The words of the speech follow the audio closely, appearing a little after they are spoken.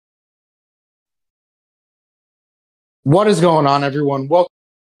What is going on, everyone? Welcome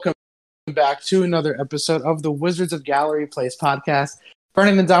back to another episode of the Wizards of Gallery Place podcast.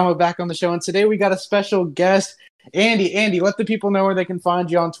 Vernon and Damo back on the show, and today we got a special guest, Andy. Andy, let the people know where they can find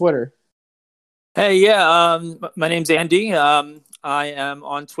you on Twitter. Hey, my name's Andy. I am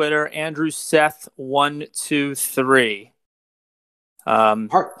on Twitter, AndrewSeth123.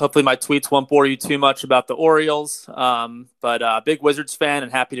 Hopefully my tweets won't bore you too much about the Orioles, but big Wizards fan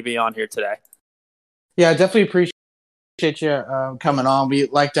and happy to be on here today. Yeah, I definitely appreciate you coming on. We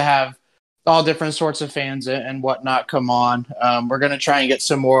like to have all different sorts of fans and whatnot come on. We're going to try and get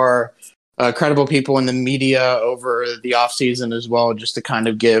some more credible people in the media over the off season as well, just to kind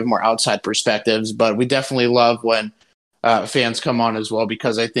of give more outside perspectives. But we definitely love when fans come on as well,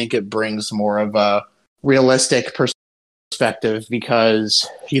 because I think it brings more of a realistic perspective, because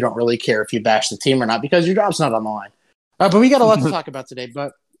you don't really care if you bash the team or not, because your job's not on the line. But we got a lot to talk about today.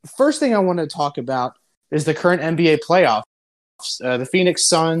 But first thing I want to talk about is the current NBA playoffs. The Phoenix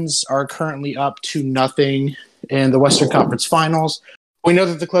Suns are currently up 2-0 in the Western Conference Finals. We know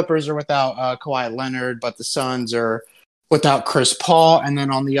that the Clippers are without Kawhi Leonard, but the Suns are without Chris Paul. And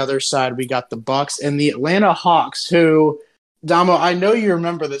then on the other side, we got the Bucks and the Atlanta Hawks, who, Damo, I know you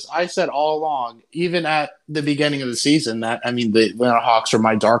remember this. I said all along, even at the beginning of the season, that, the Atlanta Hawks are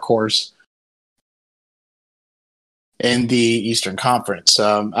my dark horse in the Eastern Conference.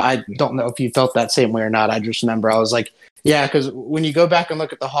 I don't know if you felt that same way or not. I just remember I was like, yeah, because when you go back and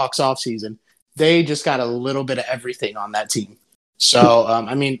look at the Hawks offseason, they just got a little bit of everything on that team. So,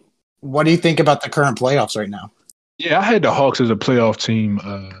 what do you think about the current playoffs right now? Yeah, I had the Hawks as a playoff team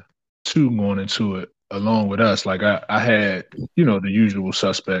too going into it along with us. Like I had, the usual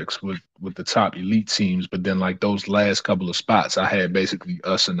suspects with the top elite teams, but then like those last couple of spots, I had basically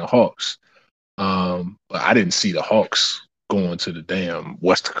us and the Hawks. But I didn't see the Hawks going to the damn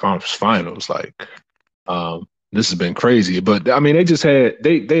Western Conference Finals. This has been crazy. But they just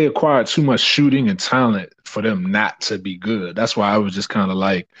they acquired too much shooting and talent for them not to be good. That's why I was just kind of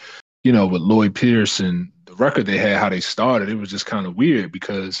like, with Lloyd Pierce and the record they had, how they started, it was just kind of weird,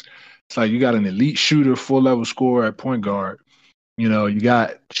 because it's like you got an elite shooter, full level scorer at point guard. You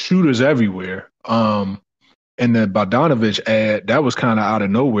got shooters everywhere. And the Bogdanovich ad, that was kind of out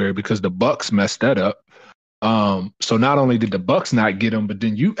of nowhere because the Bucks messed that up. So not only did the Bucks not get him, but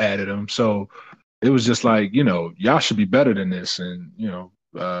then you added him. So it was just like, y'all should be better than this. And,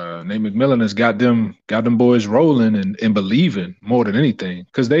 Nate McMillan has got them boys rolling and believing more than anything.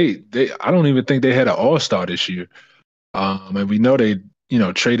 Because I don't even think they had an all-star this year. And we know they,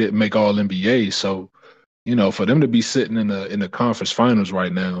 traded make all NBA. So, for them to be sitting in the conference finals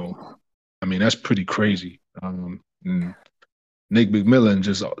right now, that's pretty crazy. Nick McMillan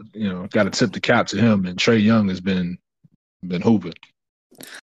just, got to tip the cap to him, and Trae Young has been hooping.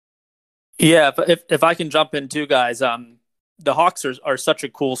 Yeah, if I can jump in too, guys, the Hawks are such a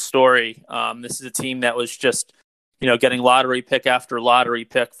cool story. This is a team that was just, getting lottery pick after lottery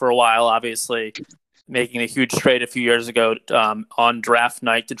pick for a while, obviously making a huge trade a few years ago on draft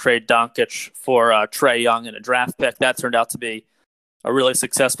night to trade Doncic for Trae Young and a draft pick. That turned out to be a really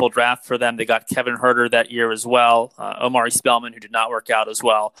successful draft for them. They got Kevin Huerter that year as well, Omari Spellman, who did not work out as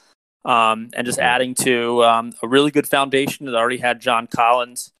well, and just adding to a really good foundation that already had John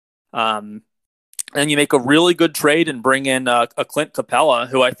Collins. And you make a really good trade and bring in a Clint Capella,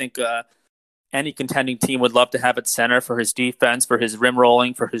 who I think any contending team would love to have at center for his defense, for his rim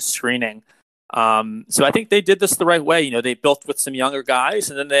rolling, for his screening. So I think they did this the right way. They built with some younger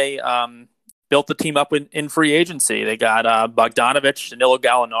guys, and then they built the team up in free agency. They got Bogdanovich. Danilo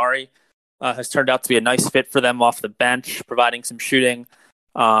Gallinari has turned out to be a nice fit for them off the bench, providing some shooting.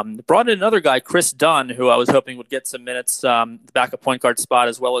 Brought in another guy, Chris Dunn, who I was hoping would get some minutes, the backup point guard spot,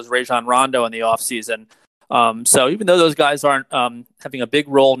 as well as Rajon Rondo in the offseason. So even though those guys aren't having a big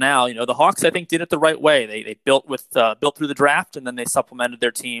role now, the Hawks, I think, did it the right way. They built through the draft, and then they supplemented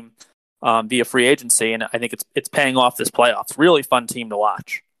their team via free agency, and I think it's paying off this playoffs. Really fun team to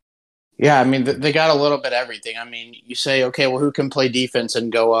watch. Yeah, they got a little bit of everything. You say, okay, well, who can play defense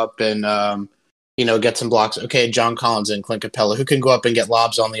and go up and get some blocks? Okay, John Collins and Clint Capella. Who can go up and get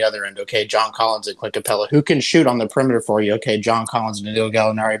lobs on the other end? Okay, John Collins and Clint Capella. Who can shoot on the perimeter for you? Okay, John Collins, Danilo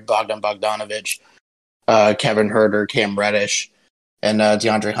Gallinari, Bogdanovich, Kevin Huerter, Cam Reddish, and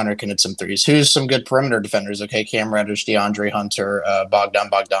DeAndre Hunter can hit some threes. Who's some good perimeter defenders? Okay, Cam Reddish, DeAndre Hunter,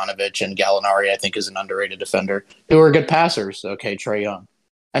 Bogdanovich, and Gallinari, I think, is an underrated defender. Who are good passers? Okay, Trae Young.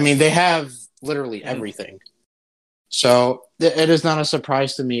 They have literally everything. So it is not a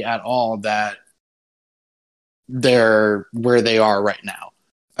surprise to me at all that they're where they are right now.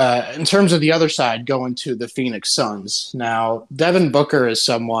 In terms of the other side, going to the Phoenix Suns. Now, Devin Booker is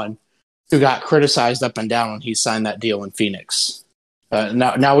someone who got criticized up and down when he signed that deal in Phoenix.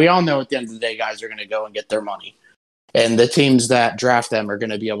 Now we all know at the end of the day, guys are going to go and get their money, and the teams that draft them are going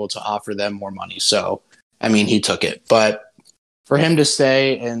to be able to offer them more money. So, I mean, he took it, but for him to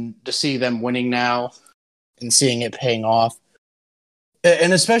stay and to see them winning now and seeing it paying off,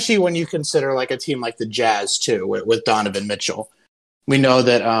 and especially when you consider like a team like the Jazz too, with Donovan Mitchell, we know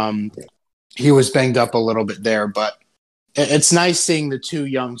that he was banged up a little bit there, but it's nice seeing the two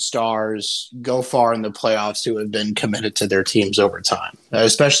young stars go far in the playoffs who have been committed to their teams over time,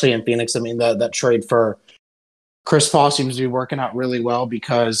 especially in Phoenix. I mean, that trade for Chris Paul seems to be working out really well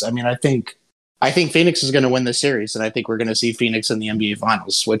because, I mean, I think Phoenix is going to win the series, and I think we're going to see Phoenix in the NBA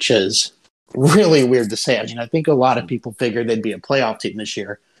Finals, which is really weird to say. I mean, I think a lot of people figured they'd be a playoff team this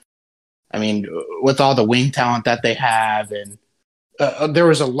year. I mean, with all the wing talent that they have, and there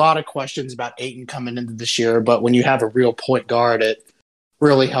was a lot of questions about Ayton coming into this year, but when you have a real point guard, it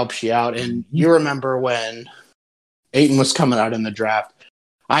really helps you out. And you remember when Ayton was coming out in the draft,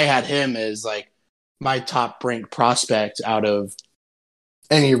 I had him as like my top ranked prospect out of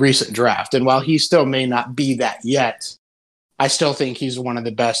any recent draft. And while he still may not be that yet, I still think he's one of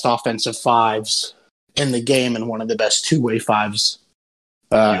the best offensive fives in the game and one of the best two-way fives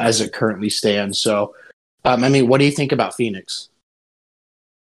as it currently stands. So, I mean, what do you think about Phoenix?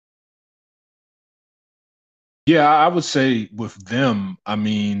 Yeah, I would say with them, I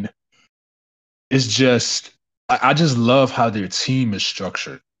mean, it's just I just love how their team is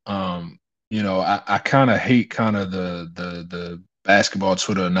structured. I kind of hate kind of the basketball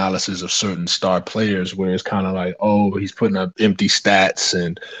Twitter analysis of certain star players where it's kind of like, oh, he's putting up empty stats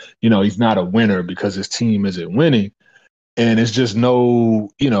and, he's not a winner because his team isn't winning. And it's just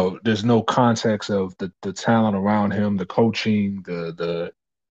there's no context of the talent around him, the coaching, the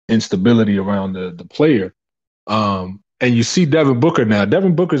instability around the player. And you see Devin Booker now.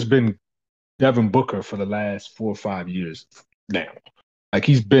 Devin Booker's been Devin Booker for the last 4 or 5 years now. Like,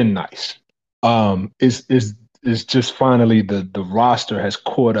 he's been nice. It's just finally the roster has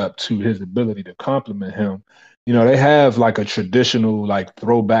caught up to his ability to complement him. They have like a traditional like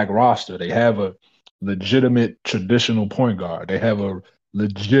throwback roster. They have a legitimate traditional point guard. They have a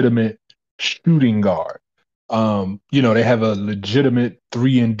legitimate shooting guard. They have a legitimate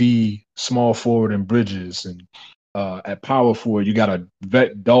 3-and-D small forward and Bridges, and at power forward you got a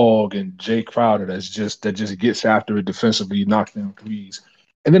vet dog and Jay Crowder that just gets after it defensively, knocks down threes.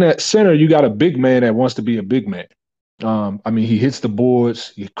 And then at center you got a big man that wants to be a big man. I mean, he hits the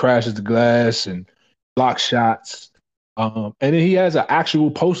boards, he crashes the glass and blocks shots. And then he has an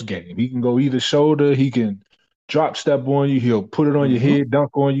actual post game. He can go either shoulder, he can drop step on you, he'll put it on your head,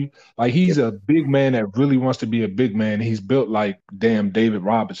 dunk on you. Like, he's a big man that really wants to be a big man. He's built like damn David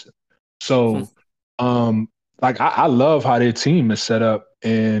Robinson. So I love how their team is set up,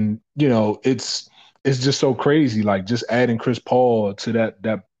 and it's just so crazy. Like, just adding Chris Paul to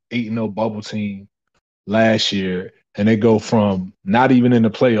that 8-0 bubble team last year, and they go from not even in the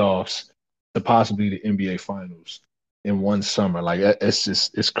playoffs to possibly the NBA Finals in one summer. Like,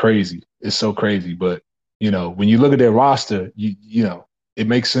 it's crazy. It's so crazy. But when you look at their roster, it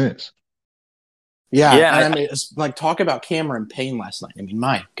makes sense. Yeah. And I mean, it's like, talk about Cameron Payne last night. I mean,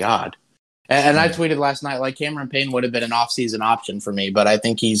 my God. And I tweeted last night, like, Cameron Payne would have been an off-season option for me, but I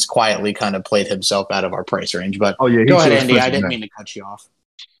think he's quietly kind of played himself out of our price range. But go ahead, Andy. I didn't mean to cut you off.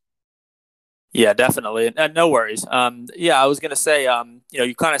 Yeah, definitely. No worries. I was going to say,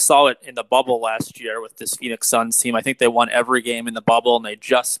 you kind of saw it in the bubble last year with this Phoenix Suns team. I think they won every game in the bubble, and they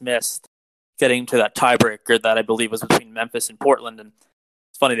just missed getting to that tiebreaker that I believe was between Memphis and Portland. And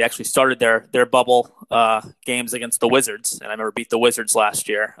it's funny, they actually started their bubble games against the Wizards, and I remember beat the Wizards last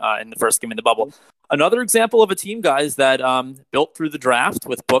year in the first game in the bubble. Another example of a team, guys, that built through the draft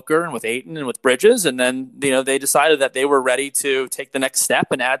with Booker and with Ayton and with Bridges, and then they decided that they were ready to take the next step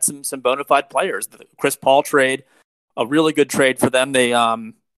and add some bona fide players. The Chris Paul trade, a really good trade for them. They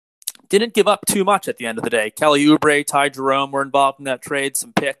didn't give up too much at the end of the day. Kelly Oubre, Ty Jerome were involved in that trade,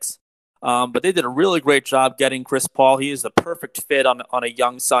 some picks. But they did a really great job getting Chris Paul. He is the perfect fit on a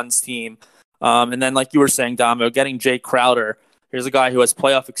young Suns team. And then, like you were saying, Damo, getting Jay Crowder. Here's a guy who has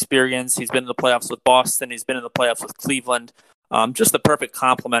playoff experience. He's been in the playoffs with Boston. He's been in the playoffs with Cleveland. Just the perfect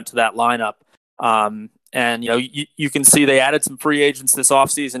complement to that lineup. And you can see they added some free agents this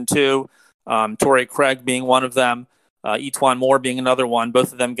offseason too. Torrey Craig being one of them. Etuan Moore being another one.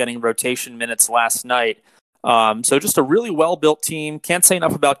 Both of them getting rotation minutes last night. So just a really well-built team. Can't say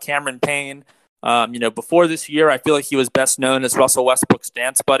enough about Cameron Payne. Before this year, I feel like he was best known as Russell Westbrook's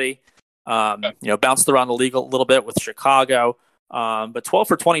dance buddy. Bounced around the league a little bit with Chicago. But 12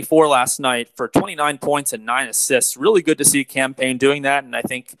 for 24 last night for 29 points and 9 assists. Really good to see Cam Payne doing that. And I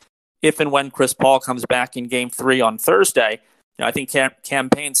think, if and when Chris Paul comes back in Game 3 on Thursday, I think Cam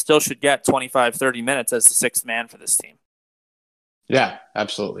Payne still should get 25, 30 minutes as the sixth man for this team. Yeah,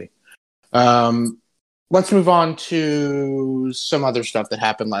 absolutely. Let's move on to some other stuff that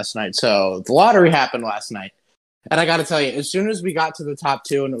happened last night. So the lottery happened last night. And I got to tell you, as soon as we got to the top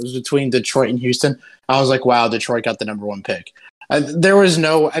two and it was between Detroit and Houston, I was like, wow, Detroit got the number one pick. There was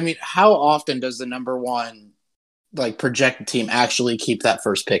how often does the number one projected team actually keep that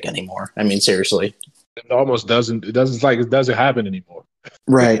first pick anymore? I mean, seriously. It almost doesn't. It doesn't happen anymore.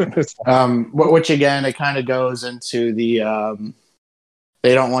 Right. Which again, it kind of goes into the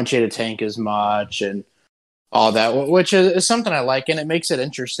they don't want you to tank as much and all that, which is something I like, and it makes it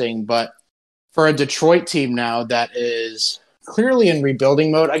interesting. But for a Detroit team now that is clearly in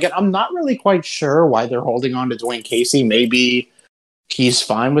rebuilding mode, again, I'm not really quite sure why they're holding on to Dwayne Casey. Maybe he's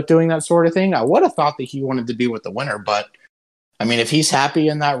fine with doing that sort of thing. I would have thought that he wanted to be with the winner, but I mean, if he's happy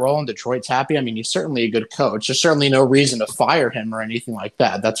in that role and Detroit's happy, I mean, he's certainly a good coach. There's certainly no reason to fire him or anything like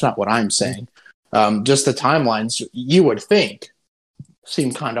that. That's not what I'm saying. Just the timelines, you would think,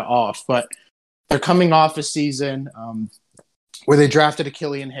 seem kind of off. But they're coming off a season where they drafted a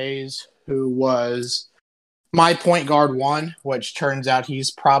Killian Hayes, who was my point guard one, which turns out he's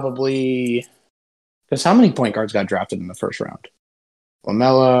probably – because how many point guards got drafted in the first round?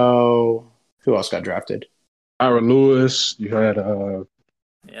 LaMelo. Who else got drafted? Ira Lewis. You had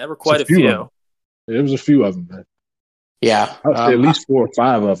there were quite a few. There was a few of them, man. Yeah, I'd say at least 4 or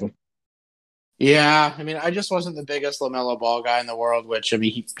 5 of them. Yeah, I mean, I just wasn't the biggest LaMelo Ball guy in the world, which I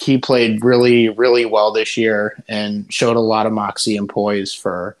mean, he played really, really well this year and showed a lot of moxie and poise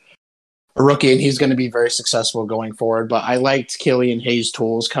for a rookie, and he's going to be very successful going forward. But I liked Killian Hayes'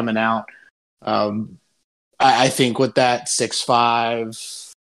 tools coming out. I think with that 6'5",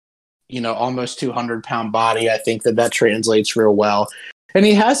 almost 200-pound body, I think that translates real well. And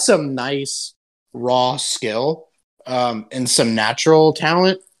he has some nice raw skill and some natural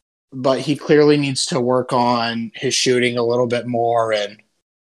talent, but he clearly needs to work on his shooting a little bit more and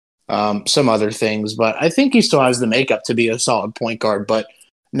some other things. But I think he still has the makeup to be a solid point guard. But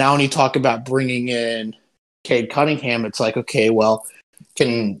now when you talk about bringing in Cade Cunningham, it's like, okay, well,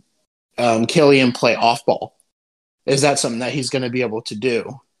 can Killian play off ball? Is that something that he's going to be able to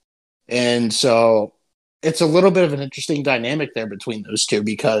do? And so it's a little bit of an interesting dynamic there between those two,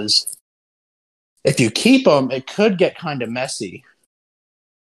 because if you keep him, it could get kind of messy.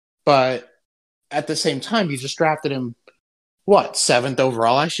 But at the same time, you just drafted him, 7th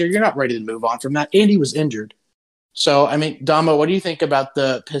overall last year? You're not ready to move on from that. And he was injured. So, I mean, Damo, what do you think about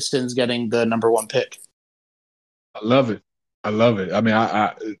the Pistons getting the number one pick? I love it. I mean,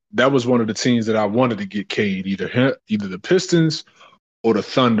 I that was one of the teams that I wanted to get Cade, either the Pistons or the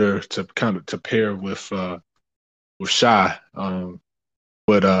Thunder to pair with Shai.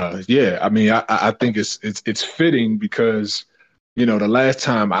 Yeah, I mean, I think it's fitting because, the last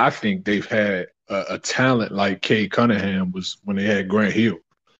time I think they've had a talent like Cade Cunningham was when they had Grant Hill.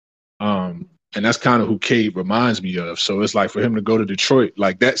 And that's kind of who Cade reminds me of. So it's like for him to go to Detroit,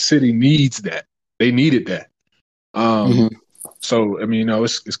 like that city needs that. They needed that. So, I mean,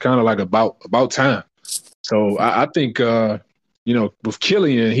 it's kind of like about time. So I think, with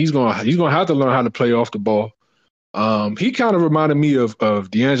Killian, he's gonna have to learn how to play off the ball. He kind of reminded me of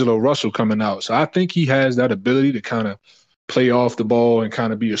D'Angelo Russell coming out. So I think he has that ability to kind of play off the ball and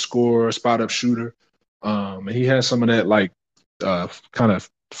kind of be a scorer, spot-up shooter. And he has some of that, kind of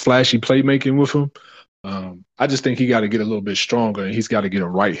flashy playmaking with him. I just think he got to get a little bit stronger, and he's got to get a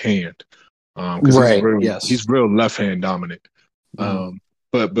right hand. Right, he's real left-hand dominant.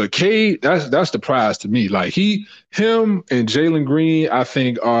 But Cade, that's the prize to me. Like him and Jalen Green, I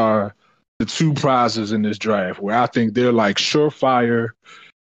think are the two prizes in this draft, where I think they're like surefire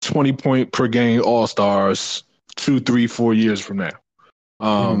 20-point per game all-stars 2, 3, 4 years from now.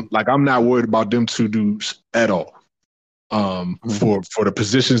 Like I'm not worried about them two dudes at all. For the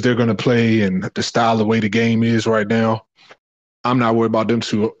positions they're going to play and the style, the way the game is right now, I'm not worried about them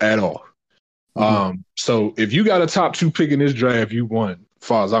two at all. So if you got a top 2 pick in this draft, you won, as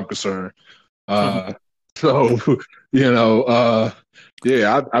far as I'm concerned. So,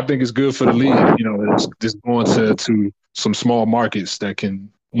 yeah, I think it's good for the league. It's just going to some small markets that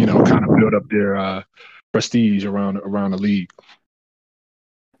can, kind of build up their prestige around the league.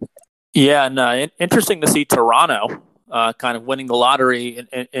 Yeah, and interesting to see Toronto kind of winning the lottery.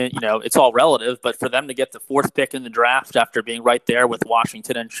 And, it's all relative, but for them to get the 4th pick in the draft after being right there with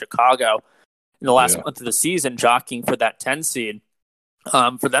Washington and Chicago in the last month of the season, jockeying for that 10 seed,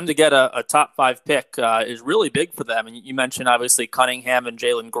 for them to get a top 5 pick is really big for them. And you mentioned, obviously, Cunningham and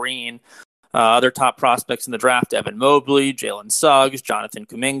Jalen Green. Other top prospects in the draft: Evan Mobley, Jalen Suggs, Jonathan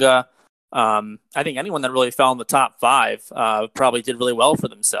Kuminga. I think anyone that really fell in the top 5 probably did really well for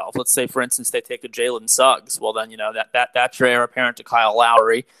themselves. Let's say, for instance, they take a Jalen Suggs. Well, then that's your heir apparent to Kyle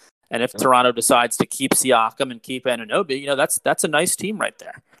Lowry. And if Toronto decides to keep Siakam and keep Anunoby, that's a nice team right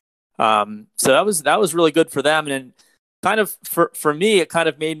there. So that was really good for them. And kind of for me, it kind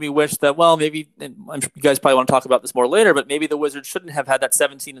of made me wish that, well, maybe, and I'm sure you guys probably want to talk about this more later, but maybe the Wizards shouldn't have had that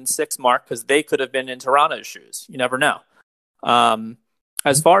 17-6 mark, because they could have been in Toronto's shoes. You never know.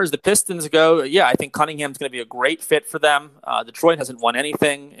 As far as the Pistons go, yeah, I think Cunningham's going to be a great fit for them. Detroit hasn't won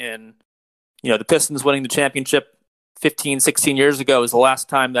anything, and the Pistons winning the championship 15, 16 years ago is the last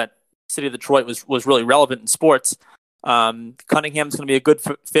time that city of Detroit was really relevant in sports. Cunningham's going to be a good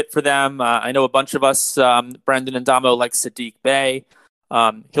fit for them. I know a bunch of us, Brendan and Damo, like Sadiq Bey.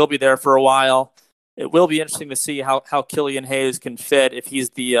 He'll be there for a while. It will be interesting to see how Killian Hayes can fit, if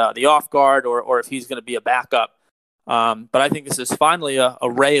he's the off guard or if he's going to be a backup. But I think this is finally a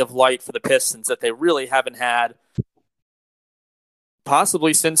ray of light for the Pistons that they really haven't had,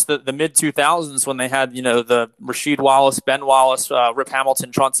 possibly since the mid-2000s, when they had, the Rasheed Wallace, Ben Wallace, Rip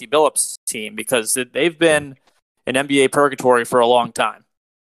Hamilton, Chauncey Billups team, because they've been in NBA purgatory for a long time.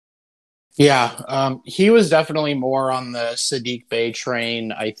 Yeah, he was definitely more on the Sadiq Bey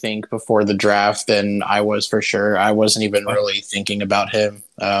train, I think, before the draft than I was, for sure. I wasn't even really thinking about him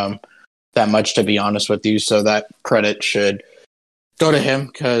that much, to be honest with you. So that credit should go to him,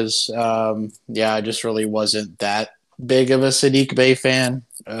 because, I just really wasn't that big of a Sadiq Bey fan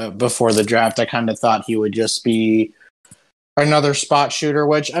before the draft. I kind of thought he would just be another spot shooter,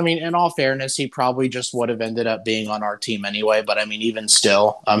 which, I mean, in all fairness, he probably just would have ended up being on our team anyway. But I mean, even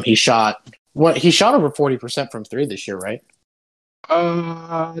still, he shot over 40% from 3 this year, right?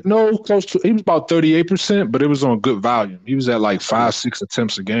 No, close to. He was about 38%, but it was on good volume. He was at like 5-6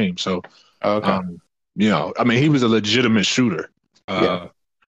 attempts a game. So, okay. I mean, he was a legitimate shooter. And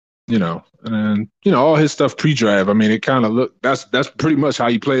all his stuff pre-draft. I mean, it kind of looked. That's pretty much how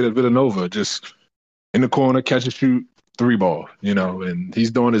he played at Villanova, just in the corner, catch and shoot, 3 ball. And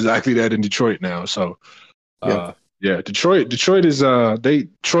he's doing exactly that in Detroit now. So, Detroit is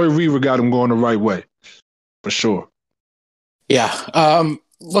Troy Weaver got him going the right way, for sure. Yeah.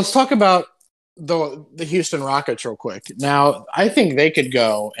 Let's talk about the Houston Rockets real quick. Now, I think they could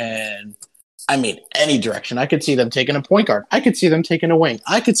go and, I mean, any direction. I could see them taking a point guard. I could see them taking a wing.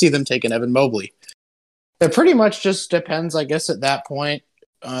 I could see them taking Evan Mobley. It pretty much just depends, I guess, at that point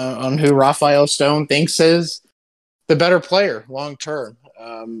on who Rafael Stone thinks is the better player long term.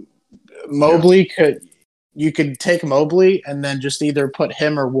 Mobley you could take Mobley and then just either put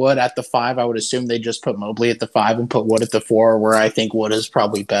him or Wood at the 5. I would assume they just put Mobley at the 5 and put Wood at the 4, where I think Wood is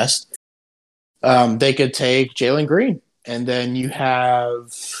probably best. They could take Jalen Green, and then you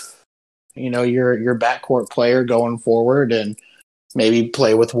have, your backcourt player going forward, and maybe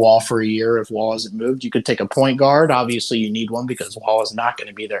play with Wall for a year if Wall hasn't moved. You could take a point guard. Obviously, you need one because Wall is not going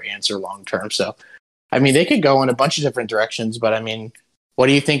to be their answer long term. So, I mean, they could go in a bunch of different directions, but I mean, what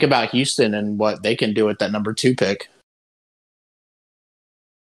do you think about Houston and what they can do with that number 2 pick?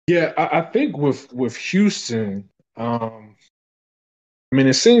 Yeah, I think with Houston, I mean,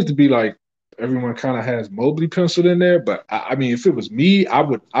 it seems to be like everyone kind of has Mobley penciled in there, but I mean, if it was me, I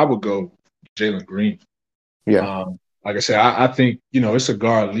would go Jalen Green. Yeah. Like I said, I think, it's a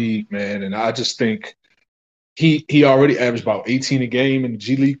guard league, man, and I just think he already averaged about 18 a game in the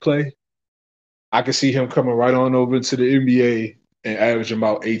G League play. I could see him coming right on over into the NBA and averaging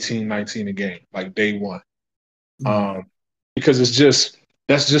about 18, 19 a game, like day one. Because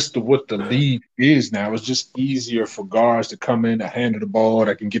that's just what the league is now. It's just easier for guards to come in, to handle the ball,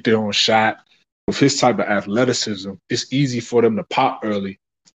 that can get their own shot. With his type of athleticism, it's easy for them to pop early.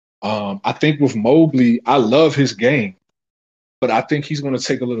 I think with Mobley, I love his game, but I think he's going to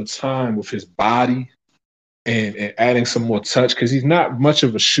take a little time with his body and adding some more touch, because he's not much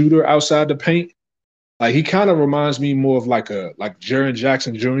of a shooter outside the paint. Like, he kind of reminds me more of like Jaren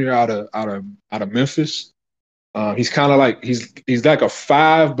Jackson Jr. out of Memphis. He's kind of like he's like a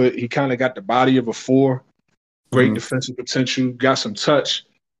 5, but he kind of got the body of a 4. Great defensive potential, got some touch,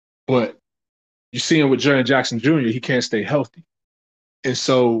 but you see him with Jaren Jackson Jr. He can't stay healthy, and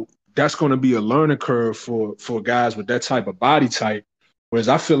so that's going to be a learning curve for guys with that type of body type. Whereas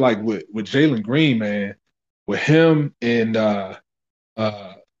I feel like with Jalen Green, man, with him and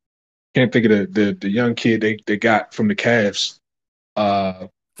can't think of the young kid they got from the Cavs.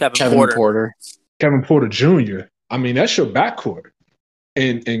 Kevin Porter. Kevin Porter Jr. I mean, that's your backcourt.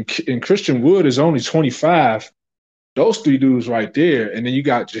 And Christian Wood is only 25. Those 3 dudes right there. And then you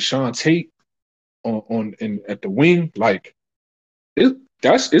got Jae'Sean Tate at the wing. Like,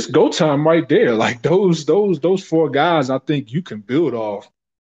 it's go time right there. Like those 4 guys, I think you can build off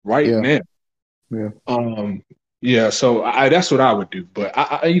right Yeah. now. Yeah. Yeah. So that's what I would do. But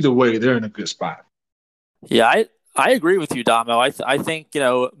either way, they're in a good spot. Yeah, I agree with you, Damo. I think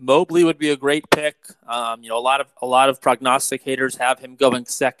Mobley would be a great pick. A lot of prognosticators have him going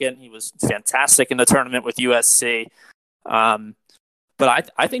second. He was fantastic in the tournament with USC.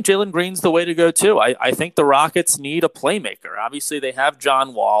 But I think Jalen Green's the way to go too. I think the Rockets need a playmaker. Obviously, they have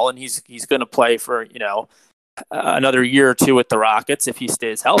John Wall, and he's going to play for another year or two with the Rockets if he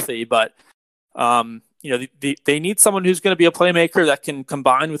stays healthy. But they need someone who's going to be a playmaker that can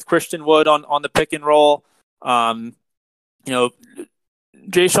combine with Christian Wood on the pick and roll. Jayshawn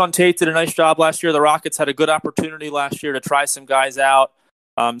Tate did a nice job last year. The Rockets had a good opportunity last year to try some guys out.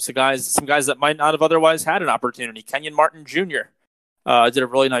 Some guys that might not have otherwise had an opportunity. Kenyon Martin Jr. Did a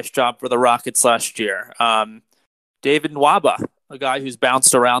really nice job for the Rockets last year. David Nwaba, a guy who's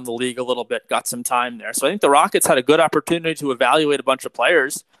bounced around the league a little bit, got some time there. So I think the Rockets had a good opportunity to evaluate a bunch of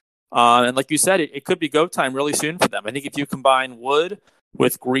players. And like you said, it could be go time really soon for them. I think if you combine Wood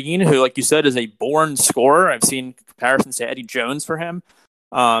with Green, who, like you said, is a born scorer. I've seen comparisons to Eddie Jones for him.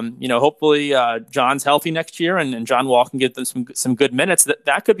 Hopefully John's healthy next year and John Wall can give them some good minutes.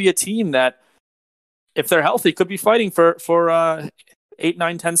 That could be a team that, if they're healthy, could be fighting for 8,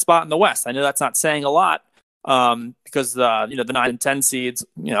 9, 10 spot in the West. I know that's not saying a lot because the 9 and 10 seeds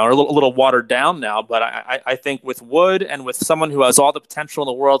are a little watered down now. But I think with Wood and with someone who has all the potential in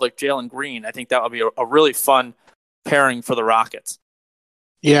the world like Jalen Green, I think that would be a really fun pairing for the Rockets.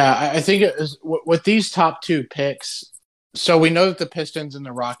 Yeah, I think with these top 2 picks. So we know that the Pistons and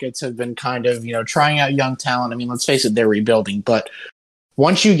the Rockets have been kind of trying out young talent. I mean, let's face it, they're rebuilding. But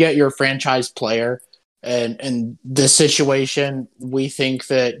once you get your franchise player, and in this situation, we think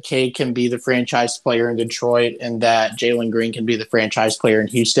that Cade can be the franchise player in Detroit and that Jalen Green can be the franchise player in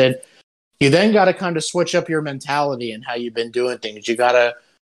Houston. You then got to kind of switch up your mentality and how you've been doing things. You got to,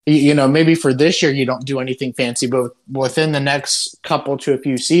 maybe for this year, you don't do anything fancy, but within the next couple to a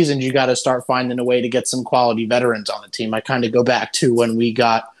few seasons, you got to start finding a way to get some quality veterans on the team. I kind of go back to when we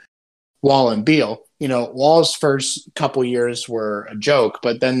got Wall and Beal. Wall's first couple years were a joke,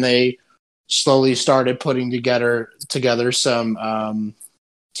 but then they slowly started putting together some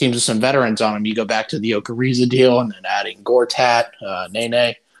teams with some veterans on them. You go back to the Okariza deal and then adding Gortat,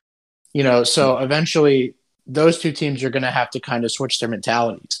 Nene. So eventually those 2 teams are going to have to kind of switch their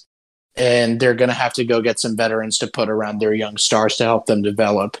mentalities. And they're going to have to go get some veterans to put around their young stars to help them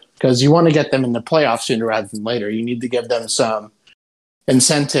develop. Because you want to get them in the playoffs sooner rather than later. You need to give them some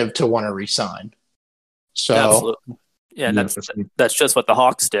incentive to want to resign. So, absolutely. Yeah, and that's just what the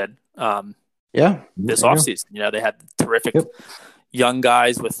Hawks did. This offseason. They had terrific young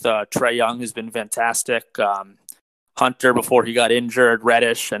guys with Trae Young, who's been fantastic. Hunter before he got injured,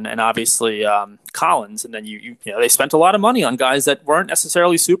 Reddish, and obviously Collins. And then they spent a lot of money on guys that weren't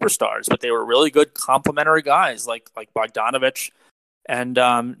necessarily superstars, but they were really good complementary guys like Bogdanovich and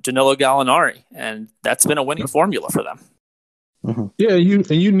Danilo Gallinari, and that's been a winning formula for them. Mm-hmm. Yeah,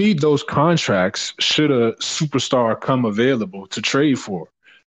 you need those contracts should a superstar come available to trade for.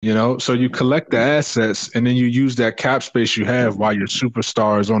 So you collect the assets and then you use that cap space you have while your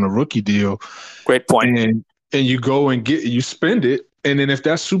superstar is on a rookie deal. Great point. And you go and you spend it. And then if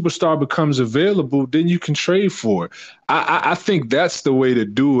that superstar becomes available, then you can trade for it. I think that's the way to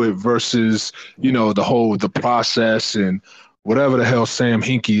do it versus, the process and whatever the hell Sam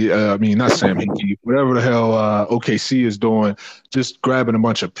Hinkie, not Sam Hinkie, whatever the hell OKC is doing, just grabbing a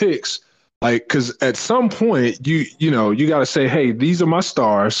bunch of picks. Like, because at some point, you got to say, hey, these are my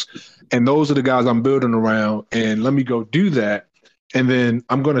stars, and those are the guys I'm building around, and let me go do that. And then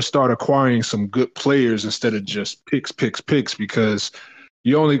I'm going to start acquiring some good players instead of just picks, because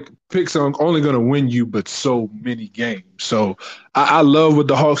picks are only going to win you but so many games. So I love what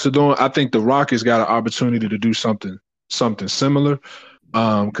the Hawks are doing. I think the Rockets got an opportunity to do something similar.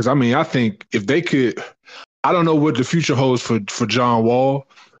 Because, I think if they could – I don't know what the future holds for John Wall.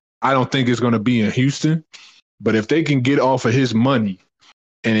 I don't think it's going to be in Houston, but if they can get off of his money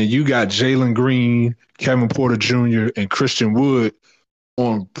and you got Jalen Green, Kevin Porter Jr., and Christian Wood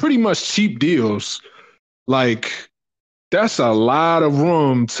on pretty much cheap deals, like that's a lot of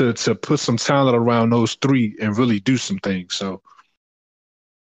room to put some talent around those 3 and really do some things. So,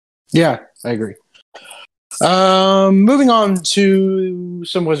 yeah, I agree. Moving on to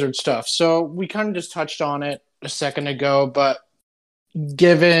some Wizard stuff. So we kind of just touched on it a second ago, but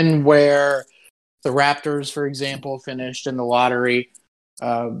given where the Raptors, for example, finished in the lottery,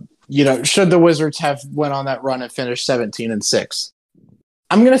 should the Wizards have went on that run and finished 17-6?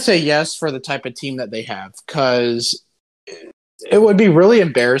 I'm going to say yes for the type of team that they have, because it would be really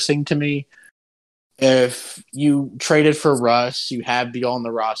embarrassing to me if you traded for Russ, you have Beal on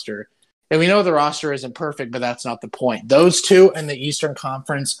the roster. And we know the roster isn't perfect, but that's not the point. Those two in the Eastern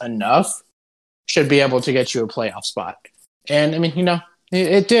Conference enough should be able to get you a playoff spot. And, I mean,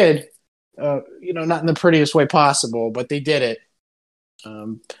 it did. Not in the prettiest way possible, but they did it.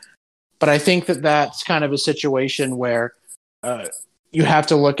 But I think that's kind of a situation where you have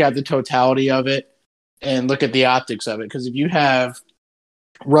to look at the totality of it and look at the optics of it. Because if you have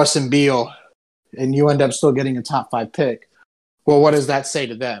Russ and Beal and you end up still getting a top 5 pick, well, what does that say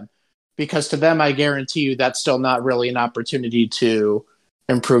to them? Because to them, I guarantee you that's still not really an opportunity to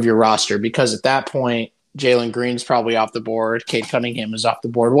improve your roster. Because at that point, Jalen Green's probably off the board. Cade Cunningham is off the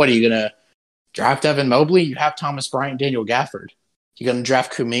board. What are you going to draft? Evan Mobley? You have Thomas Bryant, Daniel Gafford. You're going to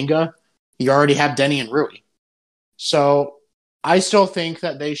draft Kuminga? You already have Denny and Rui. So I still think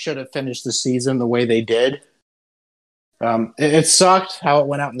that they should have finished the season the way they did. It sucked how it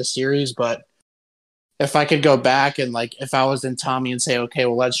went out in the series, but if I could go back and, if I was in Tommy and say, okay,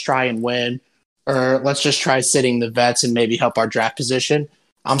 well, let's try and win, or let's just try sitting the vets and maybe help our draft position,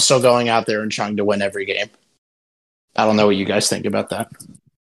 I'm still going out there and trying to win every game. I don't know what you guys think about that.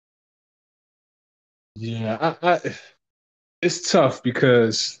 Yeah, it's tough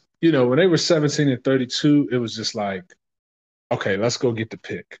because, when they were 17 and 32, it was just like, okay, let's go get the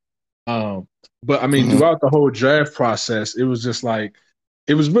pick. But, I mean, throughout the whole draft process, it was just like,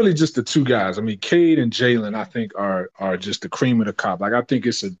 it was really just the two guys. I mean, Cade and Jalen, I think, are just the cream of the crop. I think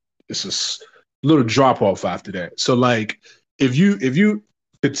it's a little drop off after that. So, if you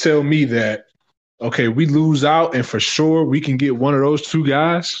could tell me that, okay, we lose out and for sure we can get one of those two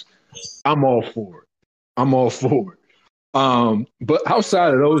guys, I'm all for it. But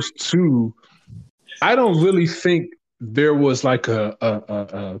outside of those two, I don't really think there was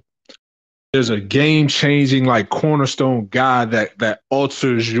there's a game-changing cornerstone guy that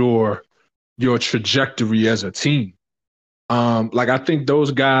alters your trajectory as a team. I think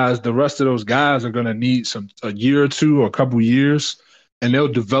those guys, the rest of those guys, are going to need a year or two or a couple years, and they'll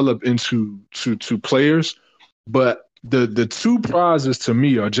develop into players. But the two prizes to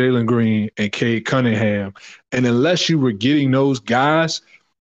me are Jalen Green and Cade Cunningham, and unless you were getting those guys,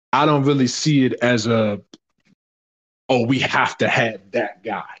 I don't really see it as we have to have that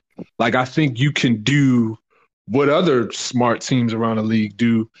guy. I think you can do what other smart teams around the league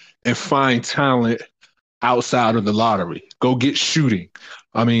do and find talent outside of the lottery. Go get shooting.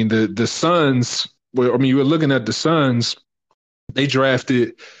 I mean, the Suns, you were looking at the Suns, they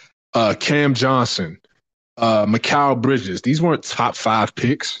drafted Cam Johnson, Mikal Bridges. These weren't top 5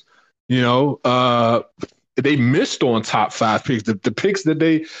 picks. They missed on top 5 picks. The picks that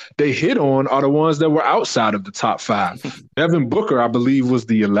they hit on are the ones that were outside of the top 5. Devin Booker, I believe, was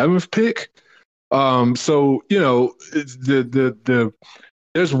the 11th pick. So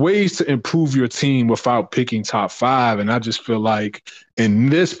there's ways to improve your team without picking top 5, and I just feel like in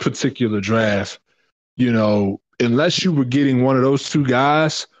this particular draft, unless you were getting one of those two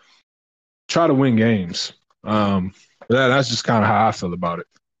guys, try to win games. That's just kind of how I feel about it.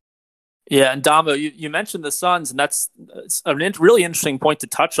 Yeah, and Damo, you mentioned the Suns, and that's a really interesting point to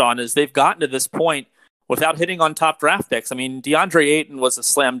touch on, is they've gotten to this point without hitting on top draft picks. I mean, DeAndre Ayton was a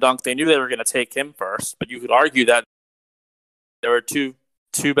slam dunk. They knew they were going to take him first, but you could argue that there were two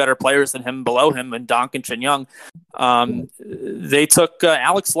better players than him below him, and Doncic and Young. They took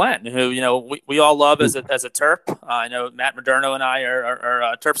Alex Len, who we all love as a Terp. I know Matt Moderno and I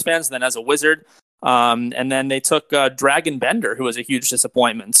are Terps fans, and then as a Wizard. And then they took Dragon Bender, who was a huge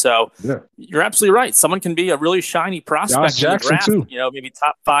disappointment. So You're absolutely right. Someone can be a really shiny prospect in the draft, too. Maybe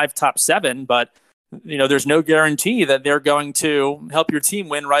top 5, top 7, but there's no guarantee that they're going to help your team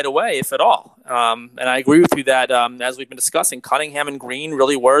win right away, if at all. And I agree with you that, as we've been discussing, Cunningham and Green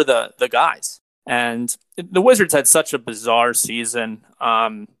really were the guys. And the Wizards had such a bizarre season.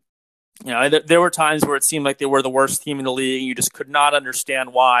 There were times where it seemed like they were the worst team in the league. You just could not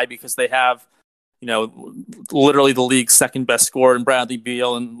understand why, because they have literally the league's second best scorer in Bradley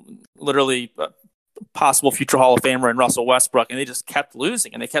Beal and literally possible future Hall of Famer in Russell Westbrook. And they just kept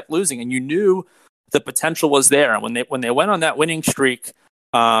losing and you knew the potential was there. And when they went on that winning streak,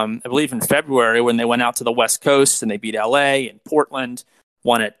 I believe in February, when they went out to the West Coast and they beat LA and Portland,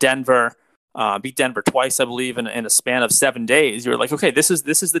 won at Denver, beat Denver twice, I believe, in a span of 7 days, you're like, okay, this is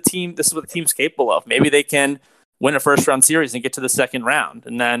the team. This is what the team's capable of. Maybe they can win a first-round series and get to the second round.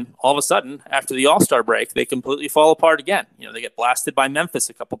 And then all of a sudden, after the All-Star break, they completely fall apart again. They get blasted by Memphis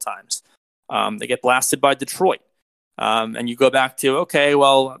a couple times. They get blasted by Detroit. And you go back to, okay,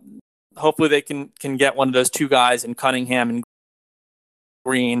 well, hopefully they can get one of those two guys in Cunningham and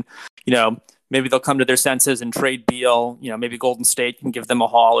Green, maybe they'll come to their senses and trade Beal. Maybe Golden State can give them a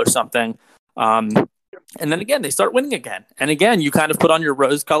haul or something. And then again, they start winning again. And again, you kind of put on your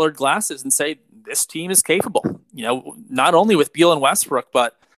rose-colored glasses and say, this team is capable. Not only with Beal and Westbrook,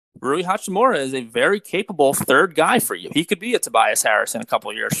 but Rui Hachimura is a very capable third guy for you. He could be a Tobias Harris in a couple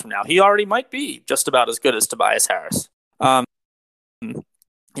of years from now. He already might be just about as good as Tobias Harris. I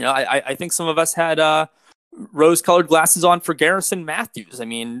think some of us had rose-colored glasses on for Garrison Matthews. I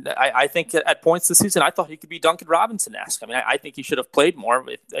mean, I think at points this season, I thought he could be Duncan Robinson-esque. I mean, I think he should have played more,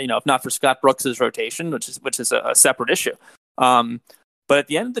 if not for Scott Brooks' rotation, which is a separate issue. But at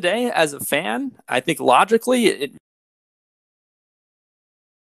the end of the day, as a fan, I think logically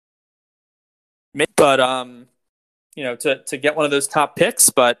to get one of those top picks,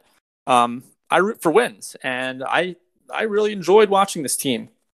 but I root for wins, and I really enjoyed watching this team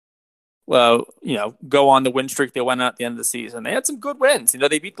go on the win streak they went on at the end of the season. They had some good wins.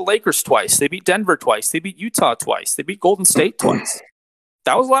 They beat the Lakers twice. They beat Denver twice. They beat Utah twice. They beat Golden State twice.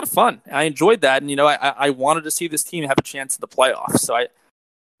 That was a lot of fun. I enjoyed that. And, I wanted to see this team have a chance in the playoffs. So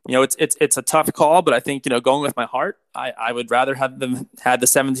it's a tough call, but I think, going with my heart, I would rather have them had the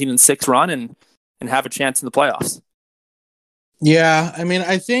 17-6 run and have a chance in the playoffs. Yeah. I mean,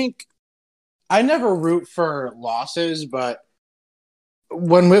 I think I never root for losses, but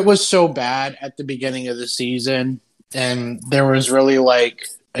when it was so bad at the beginning of the season and there was really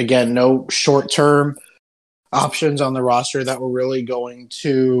again, no short-term options on the roster that were really going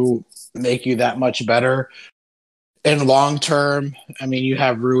to make you that much better. And long-term, I mean, you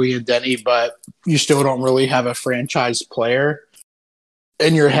have Rui and Denny, but you still don't really have a franchise player.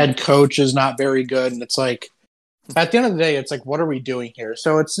 And your head coach is not very good. And it's at the end of the day, it's what are we doing here?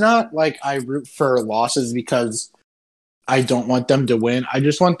 So it's not like I root for losses because I don't want them to win. I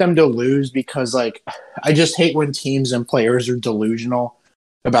just want them to lose because, I just hate when teams and players are delusional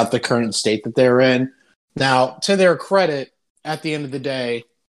about the current state that they're in. Now, to their credit, at the end of the day,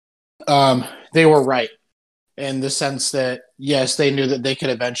 they were right in the sense that, yes, they knew that they could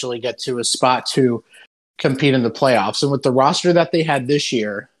eventually get to a spot to compete in the playoffs. And with the roster that they had this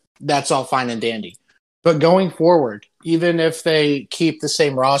year, that's all fine and dandy. But going forward, even if they keep the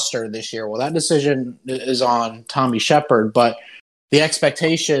same roster this year, well, that decision is on Tommy Shepard, but the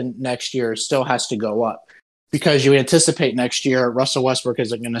expectation next year still has to go up because you anticipate next year Russell Westbrook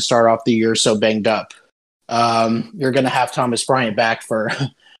isn't going to start off the year so banged up. You're going to have Thomas Bryant back for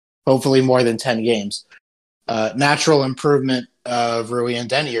hopefully more than 10 games. Natural improvement of Rui and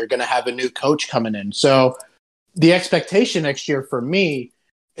Denny. You're going to have a new coach coming in. So the expectation next year for me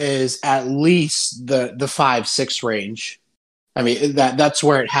is at least the 5-6 range. I mean, that's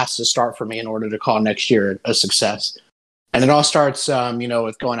where it has to start for me in order to call next year a success. And it all starts,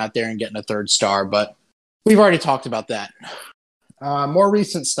 with going out there and getting a third star. But we've already talked about that. More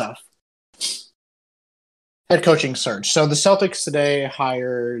recent stuff. Head coaching search. So the Celtics today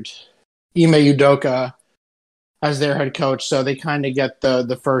hired Ime Udoka as their head coach. So they kind of get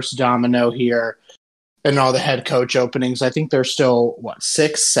the first domino here in all the head coach openings. I think there's still,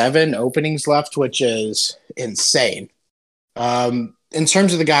 6-7 openings left, which is insane. In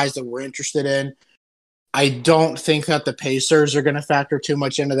terms of the guys that we're interested in, I don't think that the Pacers are going to factor too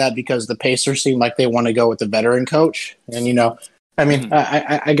much into that because the Pacers seem like they want to go with the veteran coach. And,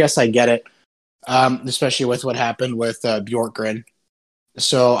 I guess I get it, especially with what happened with Bjorkgren.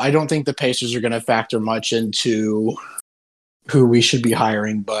 So I don't think the Pacers are going to factor much into who we should be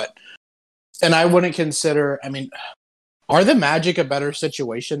hiring. And I wouldn't consider, are the Magic a better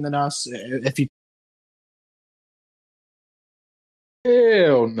situation than us? If you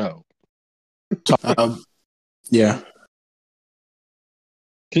Hell no. Yeah.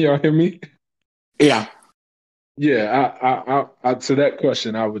 Can y'all hear me? Yeah. Yeah, I to that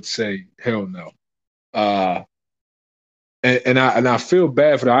question, I would say hell no. And I feel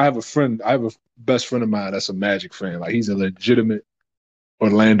bad for that. I have a best friend of mine that's a Magic fan. He's a legitimate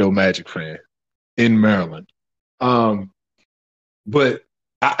Orlando Magic fan in Maryland. But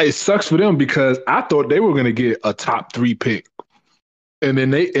it sucks for them because I thought they were going to get a top 3 pick. And then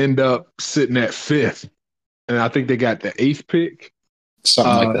they end up sitting at 5th. And I think they got the 8th pick.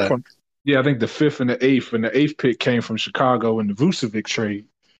 Something like that. I think the 5th and the 8th. And the 8th pick came from Chicago in the Vucevic trade.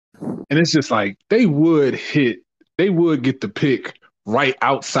 And it's just they would get the pick right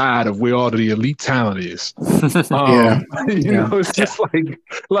outside of where all the elite talent is. It's just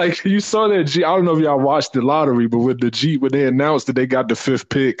like you saw that I don't know if y'all watched the lottery, but when they announced that they got the 5th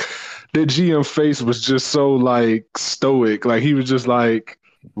pick, the GM face was just so stoic. He was just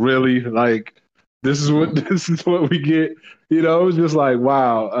really? This is what we get. It was just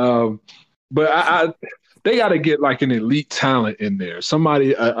wow. But they got to get like an elite talent in there.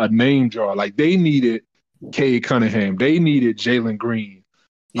 Somebody, a name drawer. Like they needed Cade Cunningham. They needed Jalen Green.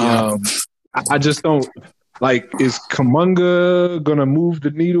 Yeah. I just don't like. Is Kuminga gonna move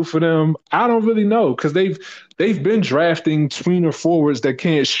the needle for them? I don't really know because they've been drafting tweener forwards that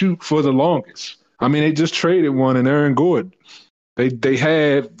can't shoot for the longest. I mean, they just traded one in Aaron Gordon. They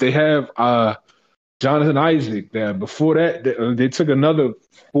have Jonathan Isaac there. Before that, they took another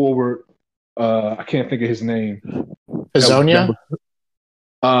forward. I can't think of his name. Hazonia?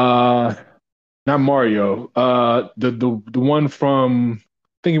 Not Mario. The one from, I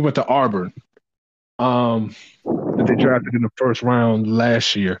think he went to Auburn. That they drafted in the first round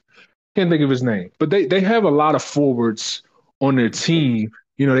last year. Can't think of his name. But they have a lot of forwards on their team.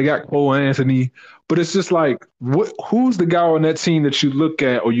 You know, they got Cole Anthony, but it's just like, who's the guy on that team that you look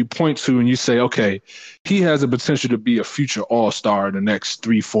at or you point to and you say, okay, he has the potential to be a future all-star in the next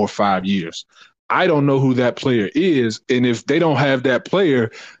 3, 4, 5 years. I don't know who that player is, and if they don't have that player,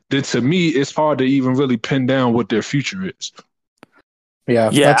 then to me, it's hard to even really pin down what their future is.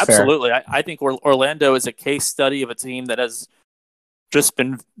 Yeah, that's absolutely. I think Orlando is a case study of a team that has just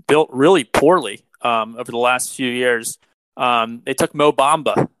been built really poorly over the last few years. They took Mo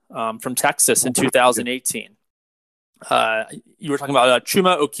Bamba from Texas in 2018. You were talking about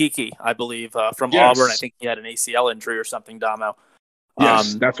Chuma Okeke, I believe, from Auburn. I think he had an ACL injury or something, Damo.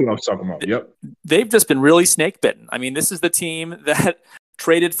 Yes, that's what I was talking about. Yep. They've just been really snake bitten. I mean, this is the team that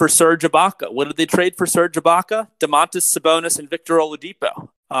traded for Serge Ibaka. What did they trade for Serge Ibaka? Domantas Sabonis and Victor Oladipo.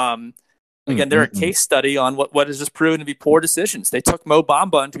 Again, they're a case study on what has just proven to be poor decisions. They took Mo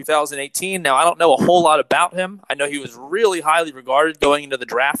Bamba in 2018. Now, I don't know a whole lot about him. I know he was really highly regarded going into the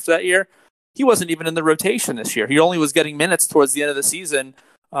draft that year. He wasn't even in the rotation this year. He only was getting minutes towards the end of the season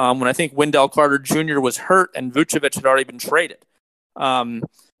when I think Wendell Carter Jr. was hurt and Vucevic had already been traded.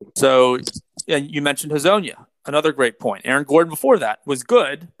 So you mentioned Hazonia, another great point. Aaron Gordon before that was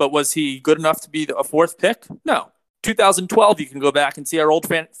good, but was he good enough to be a fourth pick? No. 2012, you can go back and see our old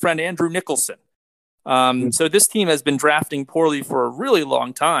friend Andrew Nicholson. So this team has been drafting poorly for a really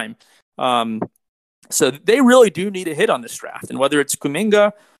long time. So they really do need a hit on this draft. And whether it's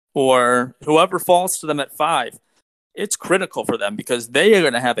Kuminga or whoever falls to them at 5, it's critical for them because they are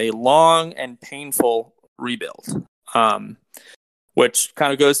going to have a long and painful rebuild. Which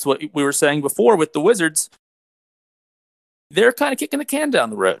kind of goes to what we were saying before with the Wizards. They're kind of kicking the can down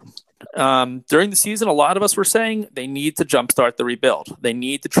the road. During the season, a lot of us were saying they need to jumpstart the rebuild. They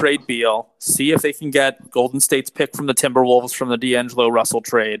need to trade Beal, see if they can get Golden State's pick from the Timberwolves from the D'Angelo Russell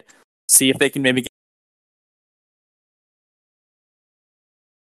trade, see if they can maybe get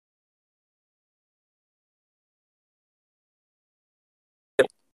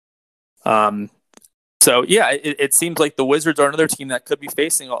So, yeah, it seems like the Wizards are another team that could be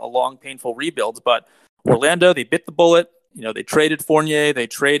facing a long, painful rebuild. But Orlando, they bit the bullet. You know, they traded Fournier. They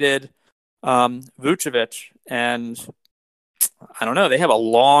traded Vucevic. And I don't know. They have a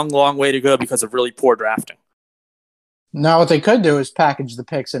long, long way to go because of really poor drafting. Now, what they could do is package the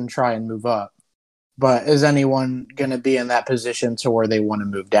picks and try and move up. But is anyone going to be in that position to where they want to